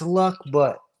little bit to luck,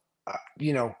 but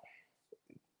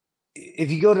if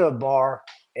you go to a bar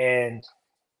and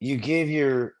you give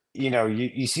you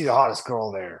see the hottest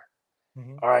girl there.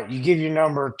 Mm-hmm. All right, you give your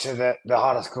number to the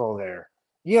hottest girl there.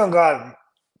 You don't got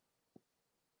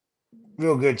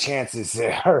real good chances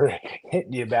of her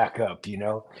hitting you back up,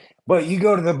 But you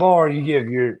go to the bar, you give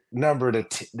your number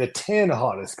to the 10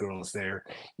 hottest girls there.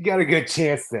 You got a good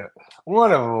chance that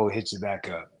one of them will hit you back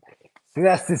up. So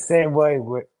that's the same way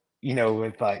with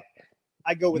like,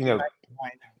 I go with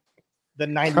the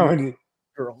 90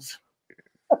 girls.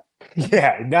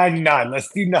 Yeah, 99. Let's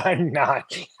do 99.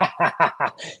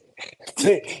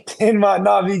 10 might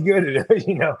not be good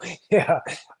enough, Yeah,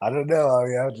 I don't know. I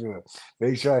mean, I have to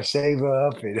make sure I save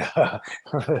up and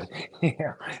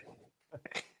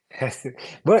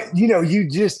But you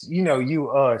just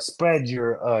you spread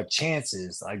your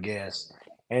chances, I guess.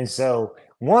 And so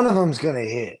one of them's gonna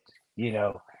hit,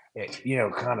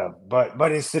 kind of,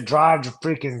 but it's the drive to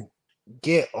freaking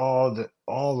get all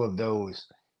of those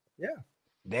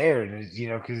there, and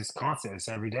because it's constant, it's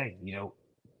every day,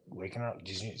 waking up,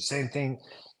 just same thing.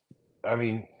 I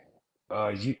mean,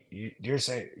 you're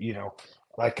saying,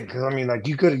 like, because I mean, like,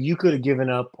 you could have given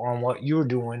up on what you were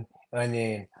doing and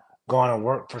then gone and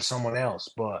worked for someone else,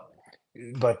 but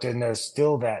then there's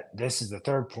still that. This is the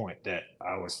third point that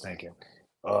I was thinking,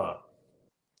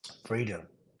 freedom.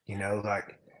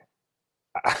 Like,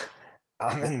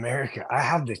 I'm in America. I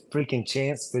have the freaking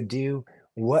chance to do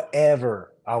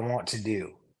whatever I want to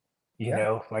do.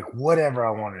 Like whatever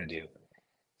I want to do.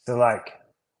 So like,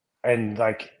 and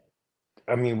like,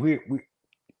 I mean, we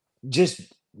just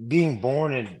being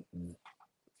born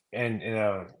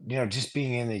and just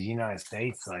being in the United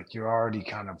States, like you're already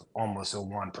kind of almost a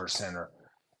 1%er,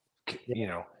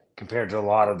 compared to a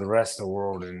lot of the rest of the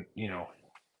world, and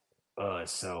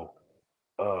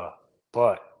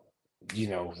but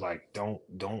like don't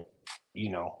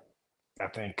I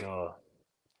think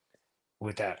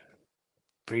with that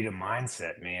freedom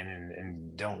mindset, man,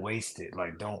 and don't waste it.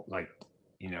 Like, don't, like,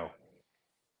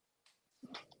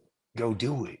 go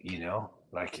do it,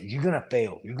 like you're gonna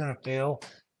fail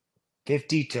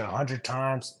 50 to 100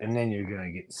 times, and then you're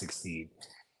gonna succeed,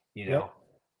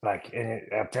 like, and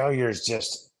failure is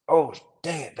just, oh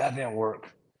dang it, that didn't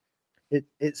work.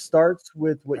 It starts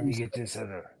with what Let me you get this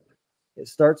other. It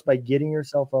starts by getting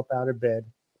yourself up out of bed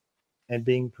and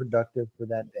being productive for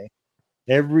that day.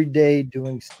 Every day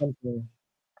doing something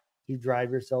to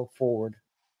drive yourself forward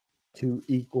to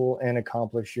equal and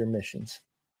accomplish your missions,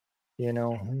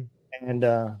 Mhm. and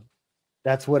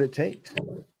that's what it takes.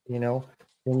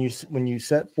 When you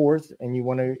set forth and you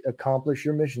want to accomplish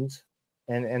your missions,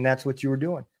 and that's what you were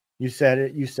doing. You said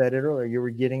it earlier. You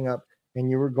were getting up and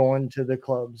you were going to the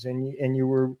clubs, and you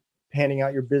were handing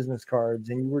out your business cards,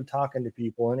 and you were talking to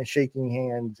people and shaking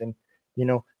hands, and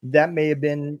that may have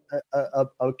been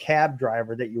a cab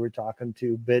driver that you were talking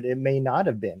to, but it may not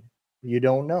have been. You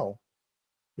don't know.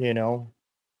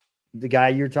 The guy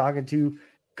you're talking to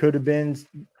could have been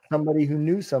somebody who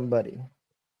knew somebody,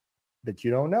 but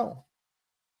you don't know.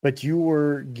 But you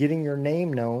were getting your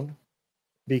name known,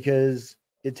 because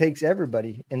it takes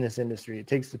everybody in this industry. It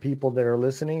takes the people that are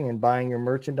listening and buying your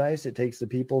merchandise. It takes the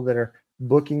people that are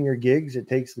booking your gigs. It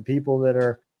takes the people that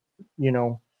are,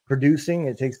 producing.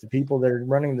 It takes the people that are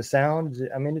running the sounds.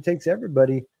 I mean, it takes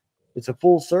everybody. It's a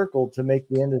full circle to make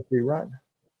the industry run.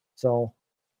 So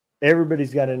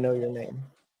everybody's got to know your name.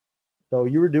 So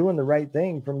you were doing the right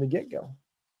thing from the get-go.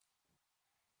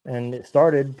 And it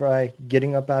started by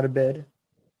getting up out of bed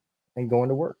and going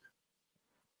to work.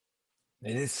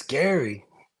 It is scary.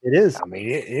 It is. I mean,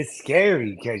 it's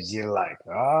scary because you're like,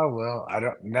 oh well,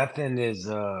 nothing is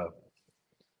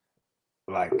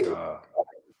like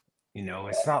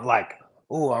it's not like,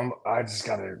 oh, I just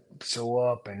gotta show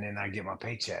up and then I get my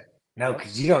paycheck. No, Yep.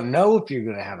 because you don't know if you're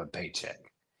gonna have a paycheck.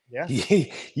 Yeah.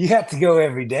 You have to go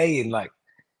every day and like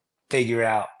figure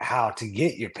out how to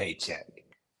get your paycheck.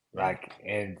 Yeah. Like,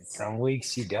 and some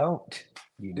weeks you don't,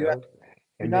 You know, you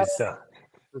and not it's only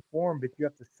perform, but you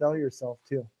have to sell yourself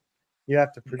too. You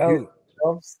have to produce no,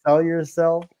 yourself, sell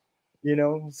yourself.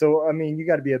 So I mean, you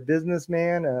got to be a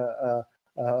businessman, a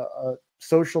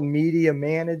social media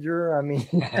manager. I mean,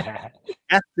 you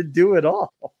have to do it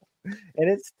all, and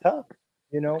it's tough.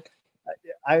 You know,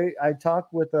 I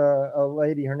talked with a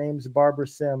lady. Her name's Barbara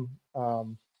Sim.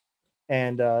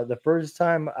 And the first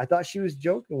time I thought she was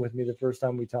joking with me the first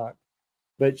time we talked,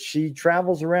 but she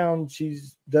travels around. She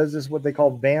does this what they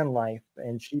call van life,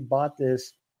 and she bought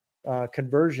this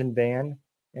conversion van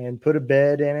and put a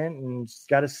bed in it, and it's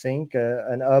got a sink,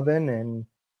 an oven,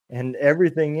 and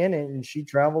everything in it. And she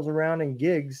travels around and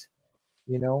gigs.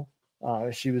 You know,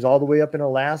 she was all the way up in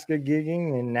Alaska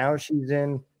gigging, and now she's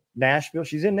in Nashville.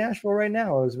 She's in Nashville right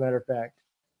now, as a matter of fact.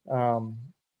 Um,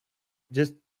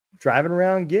 just driving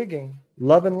around gigging,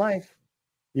 loving life,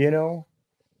 you know.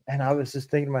 And I was just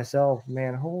thinking to myself,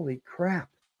 man, holy crap.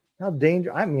 How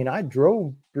dangerous. I mean, I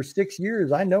drove for 6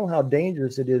 years. I know how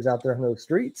dangerous it is out there on those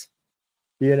streets.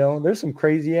 There's some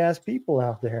crazy ass people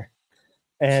out there.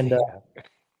 And yeah.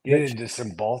 Get but she, into some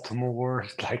Baltimore,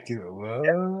 like but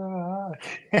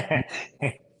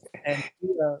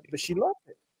she loved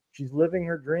it. She's living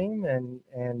her dream, and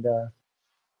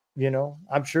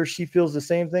I'm sure she feels the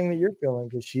same thing that you're feeling,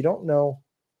 because she don't know.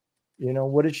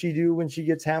 What does she do when she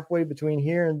gets halfway between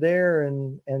here and there,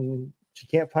 and she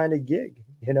can't find a gig,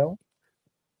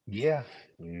 yeah,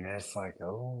 and that's like,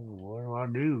 oh, what do I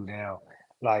do now?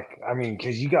 Like, I mean,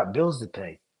 because you got bills to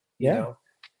pay, Yeah.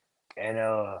 and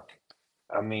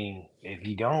I mean, if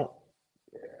you don't,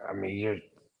 I mean,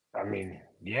 I mean,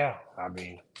 yeah, I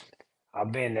mean,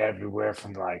 I've been everywhere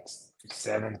from like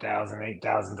 $7,000,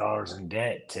 $8,000 in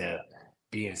debt to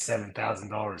being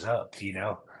 $7,000 up,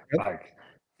 Yep. like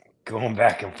going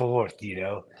back and forth,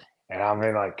 and I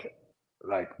mean,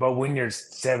 but when you're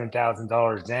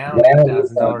 $7,000 down,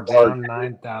 $8,000 down,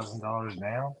 $9,000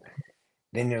 down,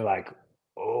 then you're like,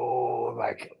 oh,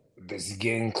 like this is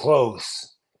getting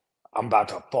close. I'm about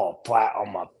to fall flat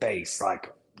on my face,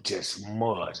 like just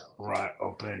mud right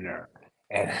up in there.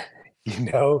 And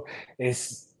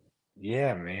it's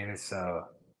yeah, man, it's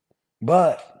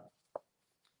but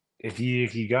if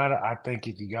you got I think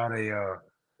if you got a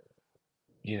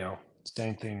you know,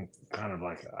 same thing kind of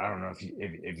like I don't know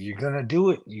if you're gonna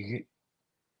do it, if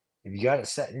you got it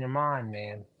set in your mind,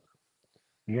 man,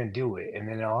 you're gonna do it. And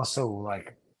then also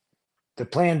like the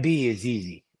plan B is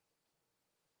easy.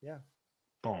 Yeah.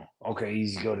 Boom. Okay,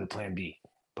 easy go to the plan B.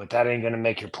 But that ain't gonna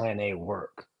make your plan A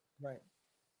work. Right.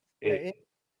 Yeah. It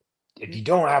if you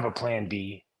don't have a plan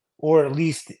B, or at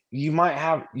least you might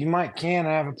can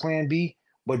have a plan B,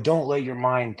 but don't let your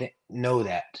mind know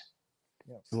that.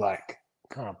 Yeah. Like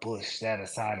kind of push that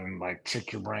aside and like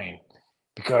trick your brain,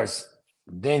 because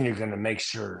then you're gonna make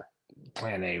sure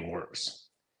plan A works.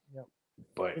 Yeah.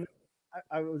 But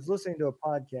I was listening to a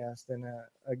podcast, and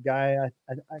a guy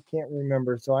I can't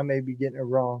remember, so I may be getting it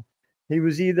wrong. He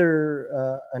was either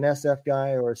an SF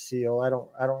guy or a SEAL. I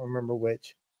don't remember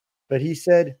which, but he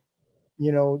said,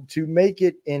 to make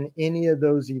it in any of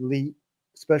those elite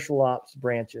special ops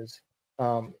branches,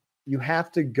 you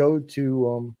have to go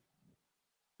to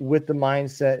with the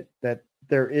mindset that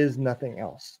there is nothing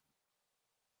else.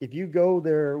 If you go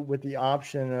there with the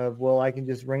option of, well, I can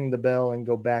just ring the bell and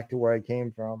go back to where I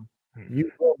came from,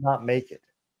 you will not make it,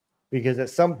 because at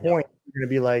some point you're going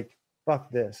to be like,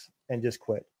 fuck this, and just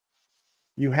quit.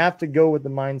 You have to go with the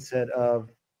mindset of,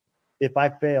 if I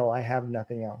fail, I have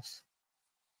nothing else.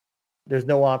 There's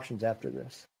no options after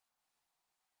this.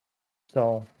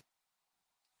 So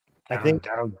I think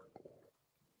that'll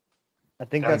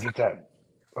that's get that.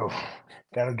 Oh,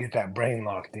 that'll get that brain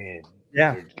locked in.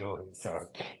 yeah. Go ahead. Sorry.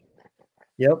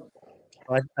 Yep.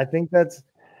 I think that's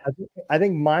I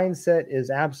think mindset is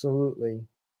absolutely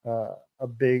a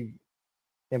big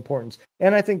importance,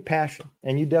 and I think passion.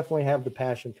 And you definitely have the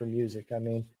passion for music. I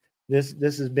mean, this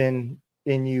has been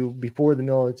in you before the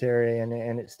military,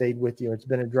 and it stayed with you. It's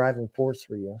been a driving force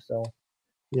for you. So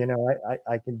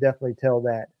I can definitely tell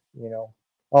that.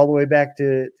 All the way back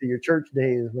to your church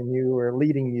days when you were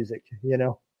leading music.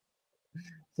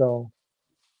 So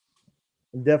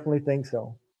I definitely think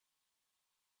so.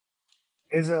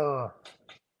 Is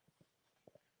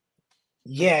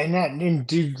yeah, and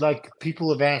dude, like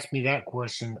people have asked me that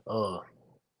question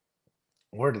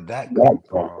Where did that come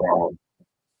from?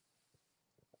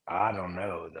 I don't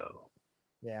know though.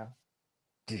 Yeah.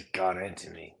 Just got into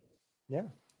me. Yeah.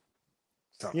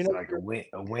 Something like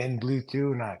a wind blew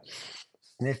through, and I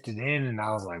sniffed it in, and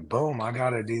I was like, boom, I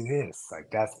gotta do this.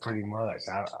 Like that's pretty much.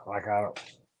 I don't.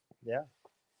 Yeah.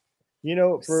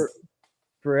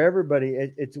 For everybody,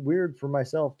 it's weird for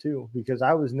myself too, because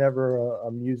I was never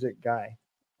a music guy.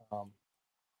 Um,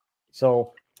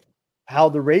 so how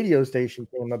the radio station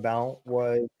came about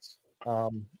was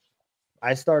um,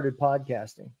 I started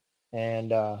podcasting,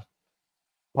 and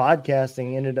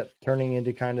podcasting ended up turning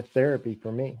into kind of therapy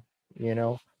for me. You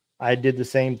know, I did the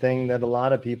same thing that a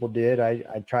lot of people did.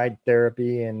 I tried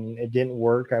therapy and it didn't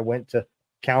work. I went to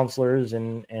counselors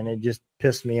and it just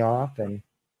pissed me off and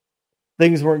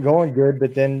things weren't going good.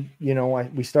 But then,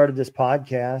 we started this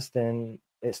podcast and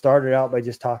it started out by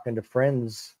just talking to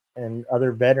friends and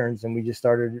other veterans. And we just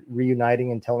started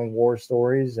reuniting and telling war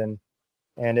stories. And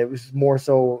it was more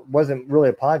so, it wasn't really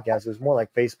a podcast. It was more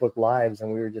like Facebook Lives.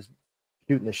 And we were just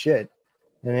shooting the shit.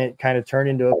 And it kind of turned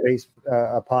into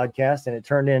a podcast, and it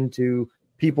turned into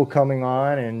people coming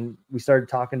on, and we started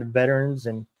talking to veterans.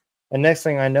 And next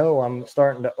thing I know, I'm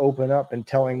starting to open up and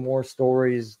telling more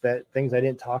stories, that things I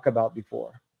didn't talk about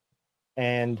before.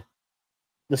 And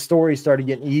the stories started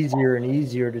getting easier and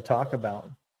easier to talk about.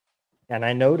 And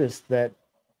I noticed that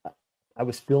I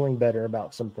was feeling better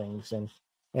about some things,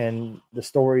 and the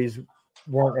stories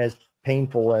weren't as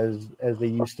painful as they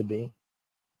used to be.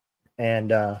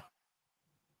 And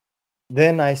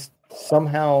then I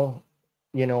somehow,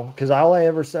 because all I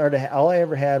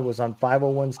ever had was on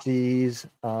 501Cs.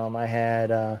 I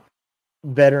had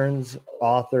veterans,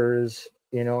 authors,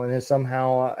 and then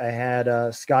somehow I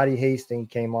had Scotty Hastings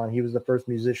came on. He was the first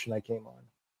musician I came on.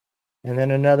 And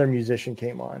then another musician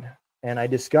came on. And I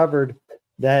discovered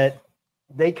that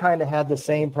they kind of had the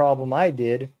same problem I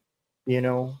did.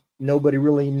 Nobody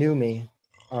really knew me.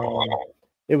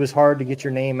 It was hard to get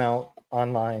your name out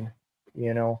online,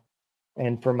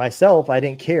 and for myself, I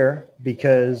didn't care,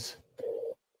 because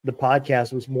the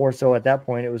podcast was more so at that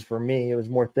point, it was for me. It was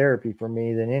more therapy for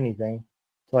me than anything.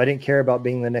 So I didn't care about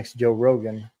being the next Joe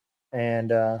Rogan. And,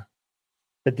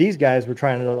 but these guys were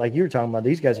trying to, like you were talking about,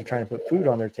 these guys are trying to put food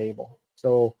on their table.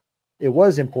 So it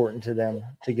was important to them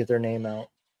to get their name out.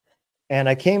 And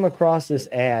I came across this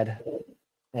ad,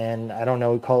 and I don't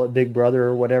know, call it Big Brother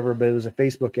or whatever, but it was a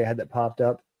Facebook ad that popped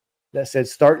up that said,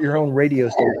 start your own radio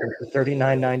station for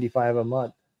 $39.95 a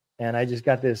month. And I just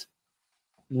got this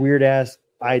weird ass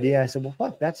idea. I said, well,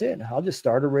 fuck, that's it. I'll just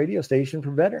start a radio station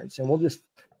for veterans, and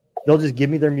they'll just give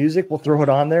me their music. We'll throw it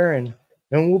on there and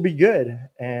we'll be good.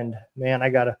 And man, I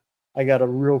got a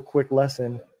real quick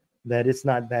lesson that it's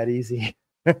not that easy.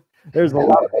 There's a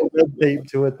lot of red tape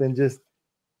to it than just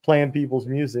playing people's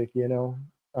music. I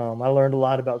learned a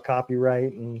lot about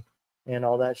copyright and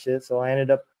all that shit. So I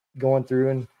ended up going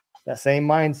through, and that same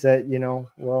mindset,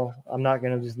 well, I'm not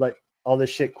going to just let all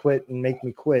this shit quit and make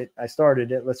me quit. I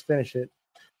started it. Let's finish it.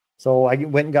 So I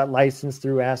went and got licensed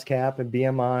through ASCAP and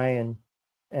BMI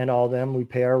and all them. We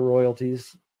pay our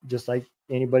royalties just like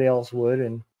anybody else would.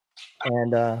 And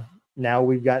now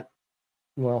we've got,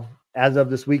 well, as of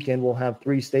this weekend, we'll have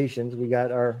 3 stations. We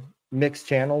got our mixed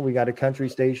channel. We got a country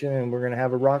station, and we're going to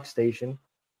have a rock station.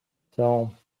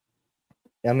 So,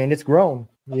 I mean, it's grown,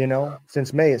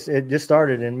 since May. It just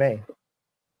started in May.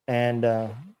 And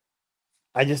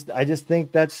I just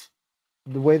think that's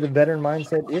the way the veteran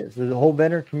mindset is. The whole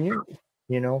veteran community,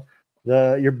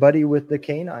 your buddy with the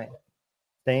canine,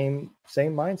 same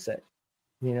mindset.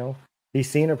 He's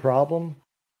seen a problem,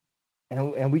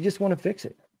 and we just want to fix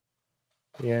it.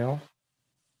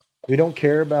 We don't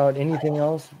care about anything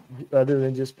else other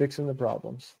than just fixing the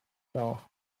problems. So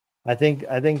I think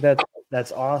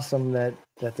that's awesome that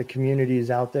the community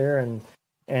is out there,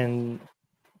 and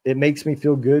it makes me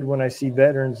feel good when I see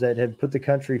veterans that have put the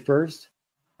country first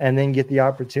and then get the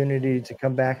opportunity to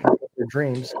come back and get their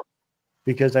dreams.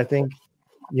 Because I think,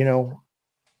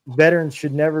 veterans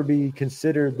should never be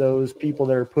considered those people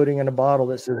that are putting in a bottle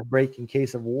that says break in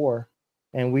case of war.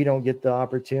 And we don't get the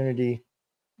opportunity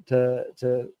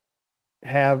to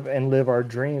have and live our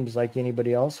dreams like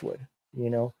anybody else would,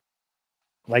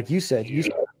 like you said, you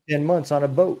spent 10 months on a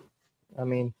boat. I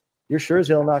mean, you're sure as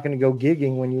hell not going to go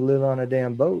gigging when you live on a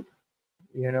damn boat,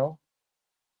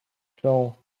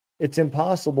 So it's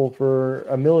impossible for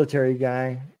a military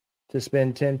guy to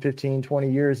spend 10, 15,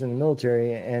 20 years in the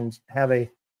military and have a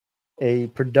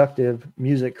productive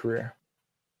music career.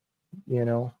 He's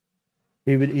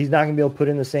not going to be able to put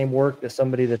in the same work that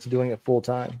somebody that's doing it full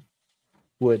time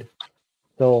would.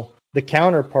 So the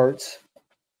counterparts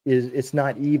it's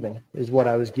not even, is what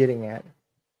I was getting at.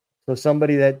 So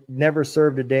somebody that never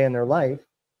served a day in their life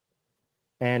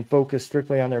and focused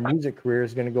strictly on their music career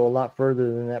is going to go a lot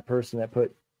further than that person that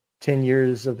put 10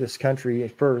 years of this country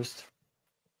first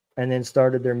and then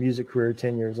started their music career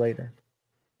 10 years later.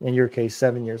 In your case,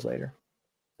 7 years later.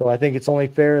 So I think it's only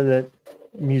fair that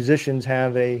musicians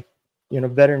have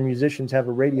veteran musicians have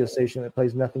a radio station that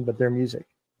plays nothing but their music.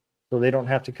 So they don't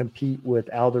have to compete with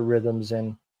algorithms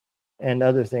and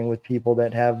other thing with people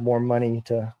that have more money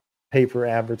to pay for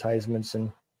advertisements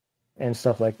and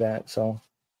stuff like that. So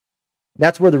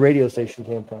that's where the radio station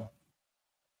came from.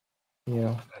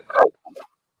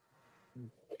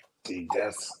 See,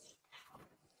 that's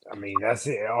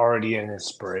already an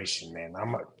inspiration, man.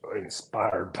 I'm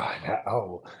inspired by that.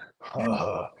 Oh,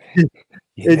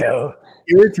 It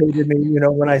irritated me,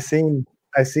 when I seen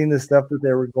the stuff that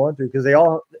they were going through, because they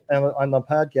all on the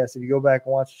podcast, if you go back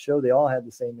and watch the show, they all had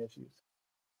the same issues.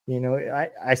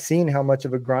 I seen how much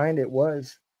of a grind it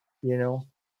was,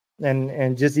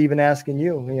 and just even asking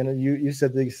you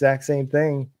said the exact same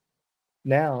thing.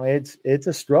 Now it's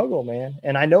a struggle, man,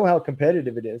 and I know how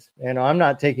competitive it is, and I'm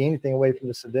not taking anything away from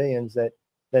the civilians that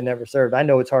never served. I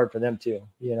know it's hard for them too.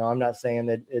 I'm not saying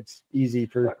that it's easy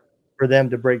for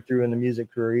them to break through in the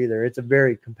music career either. It's a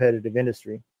very competitive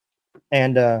industry,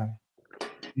 and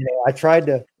I tried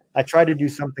to do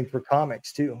something for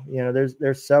comics too.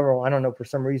 There's several. I don't know, for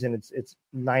some reason it's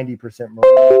 90% more,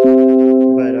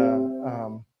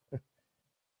 but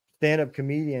stand-up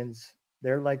comedians,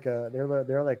 they're like a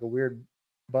weird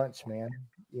bunch, man.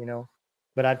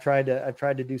 But I tried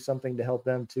to do something to help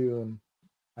them too, and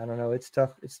I don't know. It's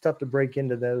tough to break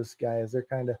into those guys. They're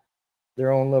kind of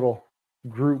their own little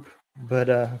group, but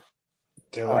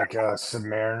they're like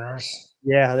Submariners.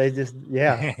 yeah, they're just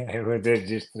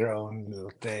their own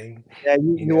little thing. Yeah,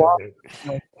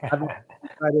 I've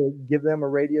tried to give them a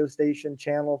radio station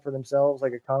channel for themselves,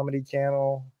 like a comedy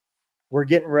channel. We're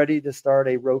getting ready to start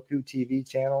a Roku TV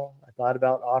channel. I thought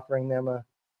about offering them a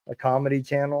comedy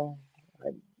channel.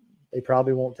 They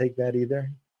probably won't take that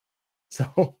either.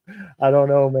 So I don't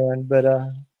know, man. But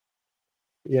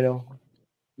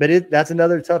that's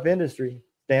another tough industry.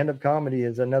 Stand-up comedy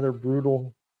is another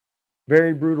brutal,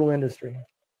 very brutal industry.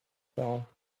 So,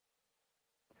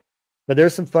 but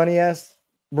there's some funny ass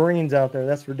Marines out there.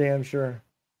 That's for damn sure.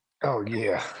 Oh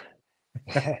yeah.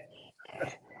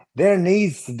 There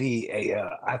needs to be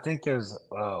I think there's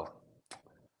I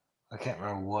can't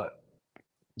remember what.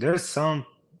 There's some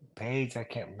page, I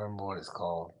can't remember what it's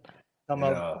called. Talking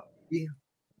about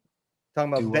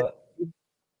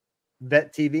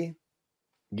Vet TV.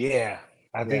 Yeah,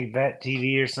 I think Vet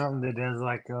TV or something that does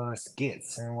like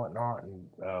skits and whatnot and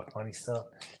funny stuff.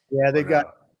 Yeah, they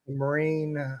got a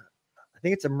Marine. I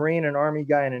think it's a Marine, an Army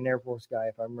guy, and an Air Force guy,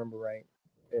 if I remember right.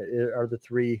 Are the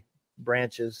three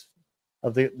branches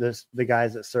of the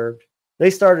guys that served. They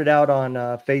started out on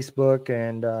Facebook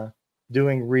and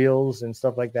doing reels and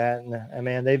stuff like that, and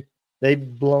man,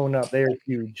 they've blown up. They are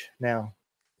huge now.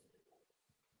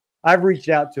 I've reached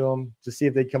out to them to see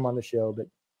if they'd come on the show, but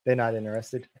they're not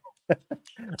interested.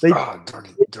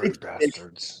 Dirty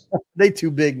bastards. They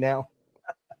too big now.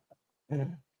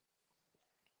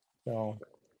 So,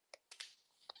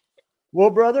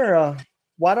 well, brother,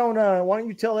 why don't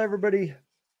you tell everybody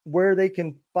where they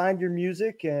can find your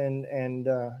music and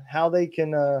how they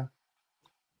can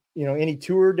any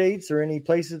tour dates or any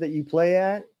places that you play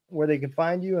at, where they can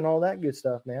find you and all that good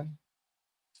stuff, man.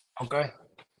 Okay.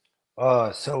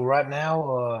 So right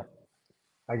now,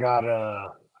 I got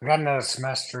another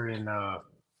semester in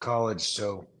college,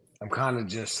 so I'm kind of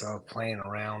just playing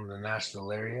around the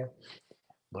Nashville area.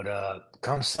 But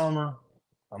come summer,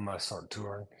 I'm gonna start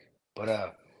touring.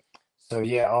 But so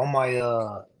yeah, all my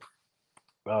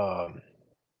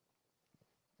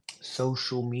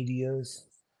social medias,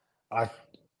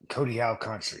 Cody Howell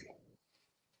Country.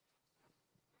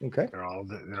 Okay. They're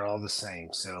all the same.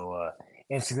 So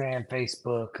Instagram,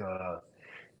 Facebook,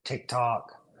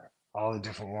 TikTok, all the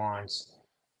different ones.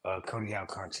 Cody Howell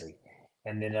Country,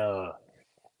 and then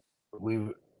we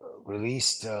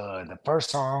released the first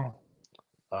song,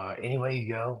 "Any Way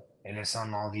You Go," and it's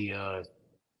on all the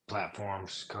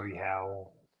platforms. Cody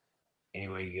Howell, "Any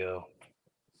Way You Go,"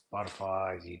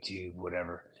 Spotify, YouTube,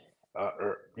 whatever,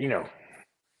 or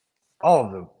all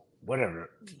of the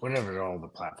whatever all the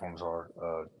platforms are.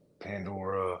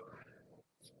 Pandora.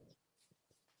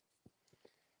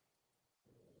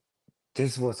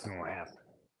 This is what's gonna happen.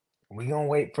 We're gonna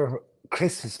wait for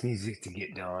Christmas music to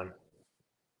get done.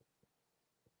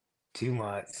 2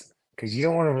 months, because you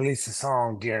don't want to release a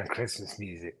song during Christmas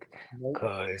music,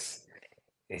 because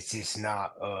it's just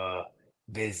not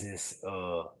business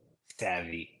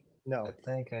savvy. No, I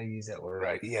think I use that word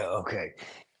right. Yeah, okay.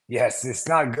 Yes, it's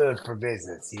not good for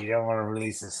business. You don't want to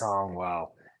release a song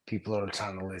while people are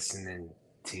trying to listen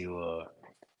to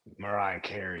Mariah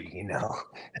Carey, you know.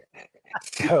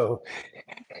 So,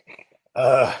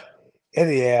 uh,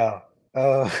 anyhow,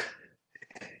 so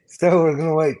we're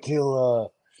gonna wait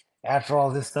till after all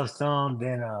this stuff's done.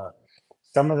 Then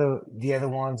some of the other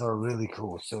ones are really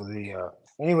cool. So the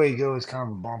Anyway You Go is kind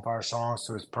of a bonfire song,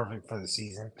 so it's perfect for the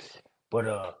season. But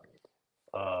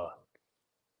uh,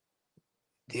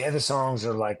 the other songs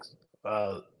are like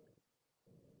uh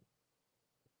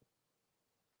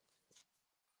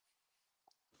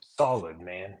solid,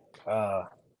 man.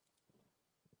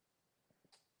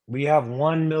 We have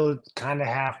one kind of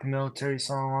half military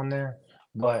song on there,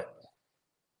 but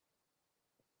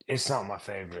it's not my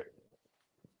favorite.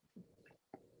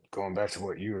 Going back to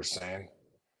what you were saying.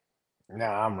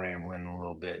 Now I'm rambling a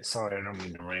little bit. Sorry, I don't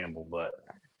mean to ramble, but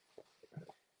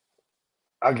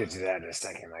I'll get to that in a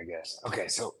second, I guess. Okay,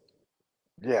 so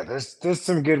yeah, there's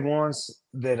some good ones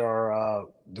that are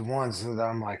the ones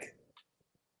that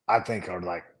I think are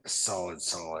like solid,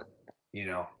 you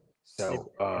know. Yeah.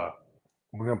 So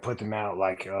we're gonna put them out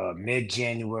like mid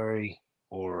January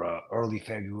or early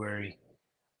February,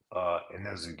 and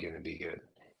those are gonna be good.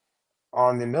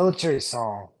 On the military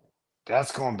song,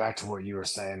 that's going back to what you were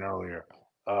saying earlier.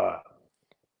 Uh,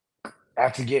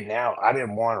 After getting out, I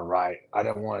didn't want to write. I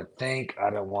didn't want to think. I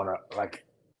didn't want to like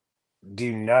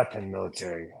do nothing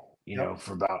military, Yep.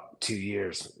 for about 2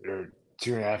 years or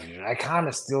 2.5 years. I kind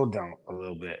of still don't a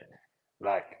little bit.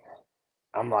 Like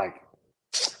I'm like,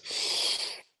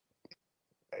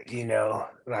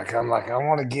 I'm like I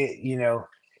want to get,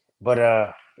 but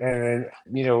and then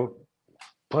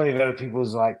plenty of other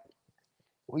people's like,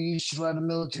 well, you should write a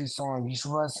military song. You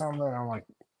should write something. And I'm like,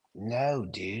 no,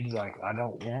 dude. Like I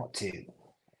don't want to.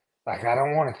 Like I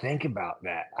don't want to think about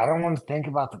that. I don't want to think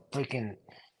about the freaking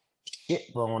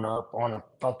shit blowing up on a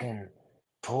fucking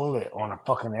toilet on a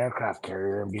fucking aircraft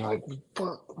carrier and be like,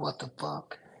 fuck, what the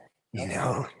fuck? You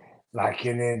know? Like,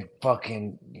 and then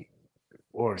fucking,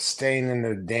 or staying in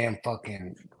the damn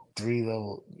fucking 3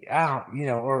 level,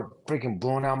 or freaking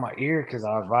blowing out my ear because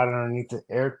I was right underneath the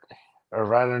air or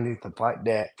right underneath the flight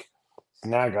deck. So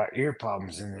now I got ear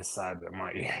problems in this side of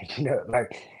my ear.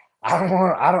 Like, I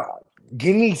don't,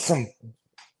 give me some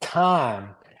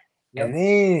time Yep.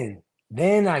 and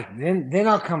then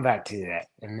I'll come back to that,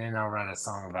 and then I'll write a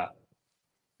song about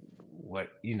what.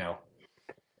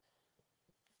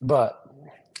 But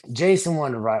Jason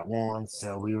wanted to write one,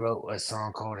 so we wrote a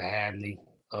song called Hadley.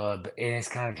 And it's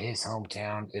kind of his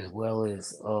hometown as well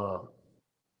as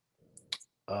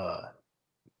uh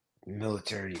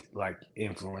military like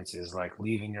influences, like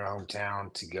leaving your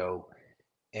hometown to go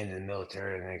in the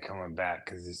military and then coming back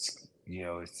because it's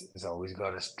always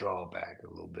got a drawback a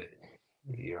little bit.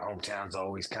 Your hometown's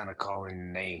always kind of calling your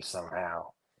name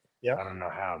somehow. Yep. I don't know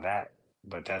how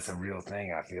but that's a real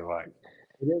thing. I feel like.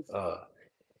 It is.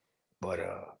 But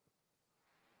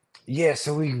yeah.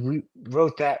 So we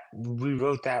wrote that. We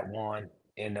wrote that one,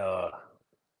 and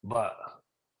but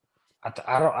I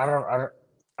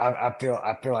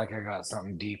feel like I got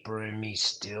something deeper in me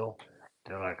still.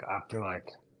 I feel like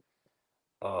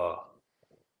uh,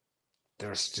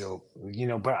 there's still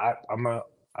but I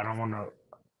don't want to.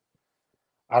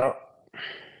 I don't.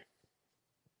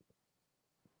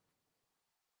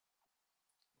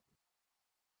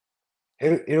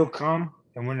 It'll come,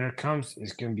 and when it comes,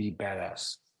 it's gonna be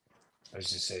badass.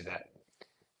 Let's just say that.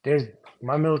 There's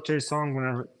my military song.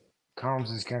 Whenever it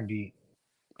comes, it's gonna be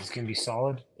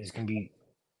solid. It's gonna be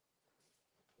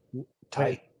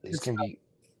tight. It's gonna be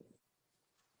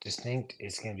distinct.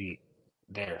 It's gonna be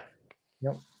there.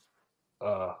 Yep.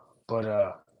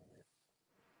 But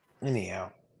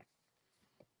anyhow,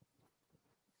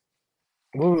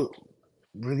 we'll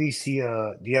release the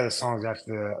other songs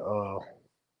after the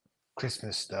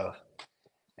Christmas stuff,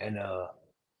 and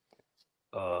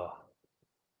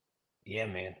yeah,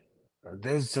 man,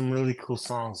 there's some really cool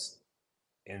songs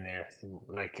in there,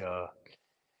 like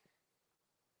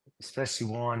especially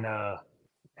one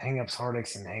Hang-Ups,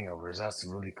 Heartaches, and Hangovers. That's a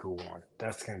really cool one.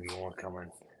 That's gonna be one coming.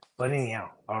 But anyhow,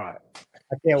 all right.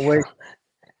 I can't wait.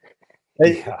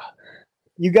 Hey, Yeah.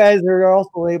 you guys are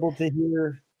also able to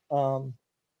hear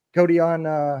Cody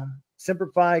on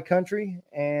Simplify Country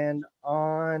and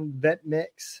on Vet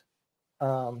Mix.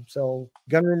 So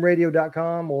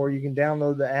gunroomradio.com, or you can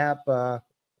download the app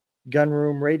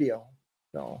Gunroom Radio.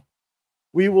 So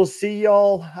we will see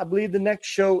y'all. I believe the next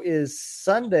show is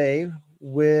Sunday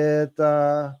with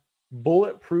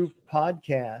Bulletproof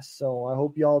Podcast. So I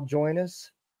hope y'all join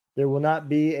us. There will not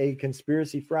be a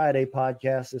Conspiracy Friday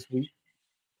podcast this week.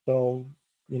 So,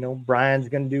 Brian's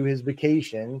going to do his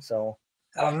vacation. So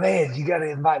Oh man, you gotta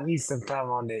invite me sometime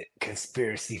on the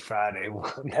Conspiracy Friday.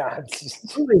 Nah,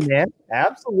 Absolutely, man.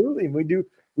 Absolutely.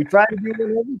 We try to do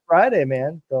one every Friday,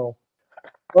 man. So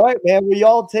all right, man. We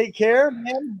all take care,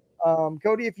 man.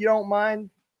 Cody, if you don't mind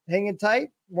hanging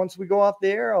tight, once we go off the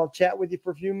air, I'll chat with you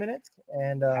for a few minutes.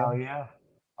 And hell yeah.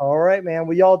 all right, man.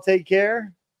 We all take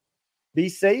care. Be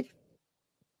safe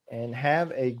and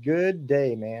have a good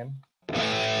day, man.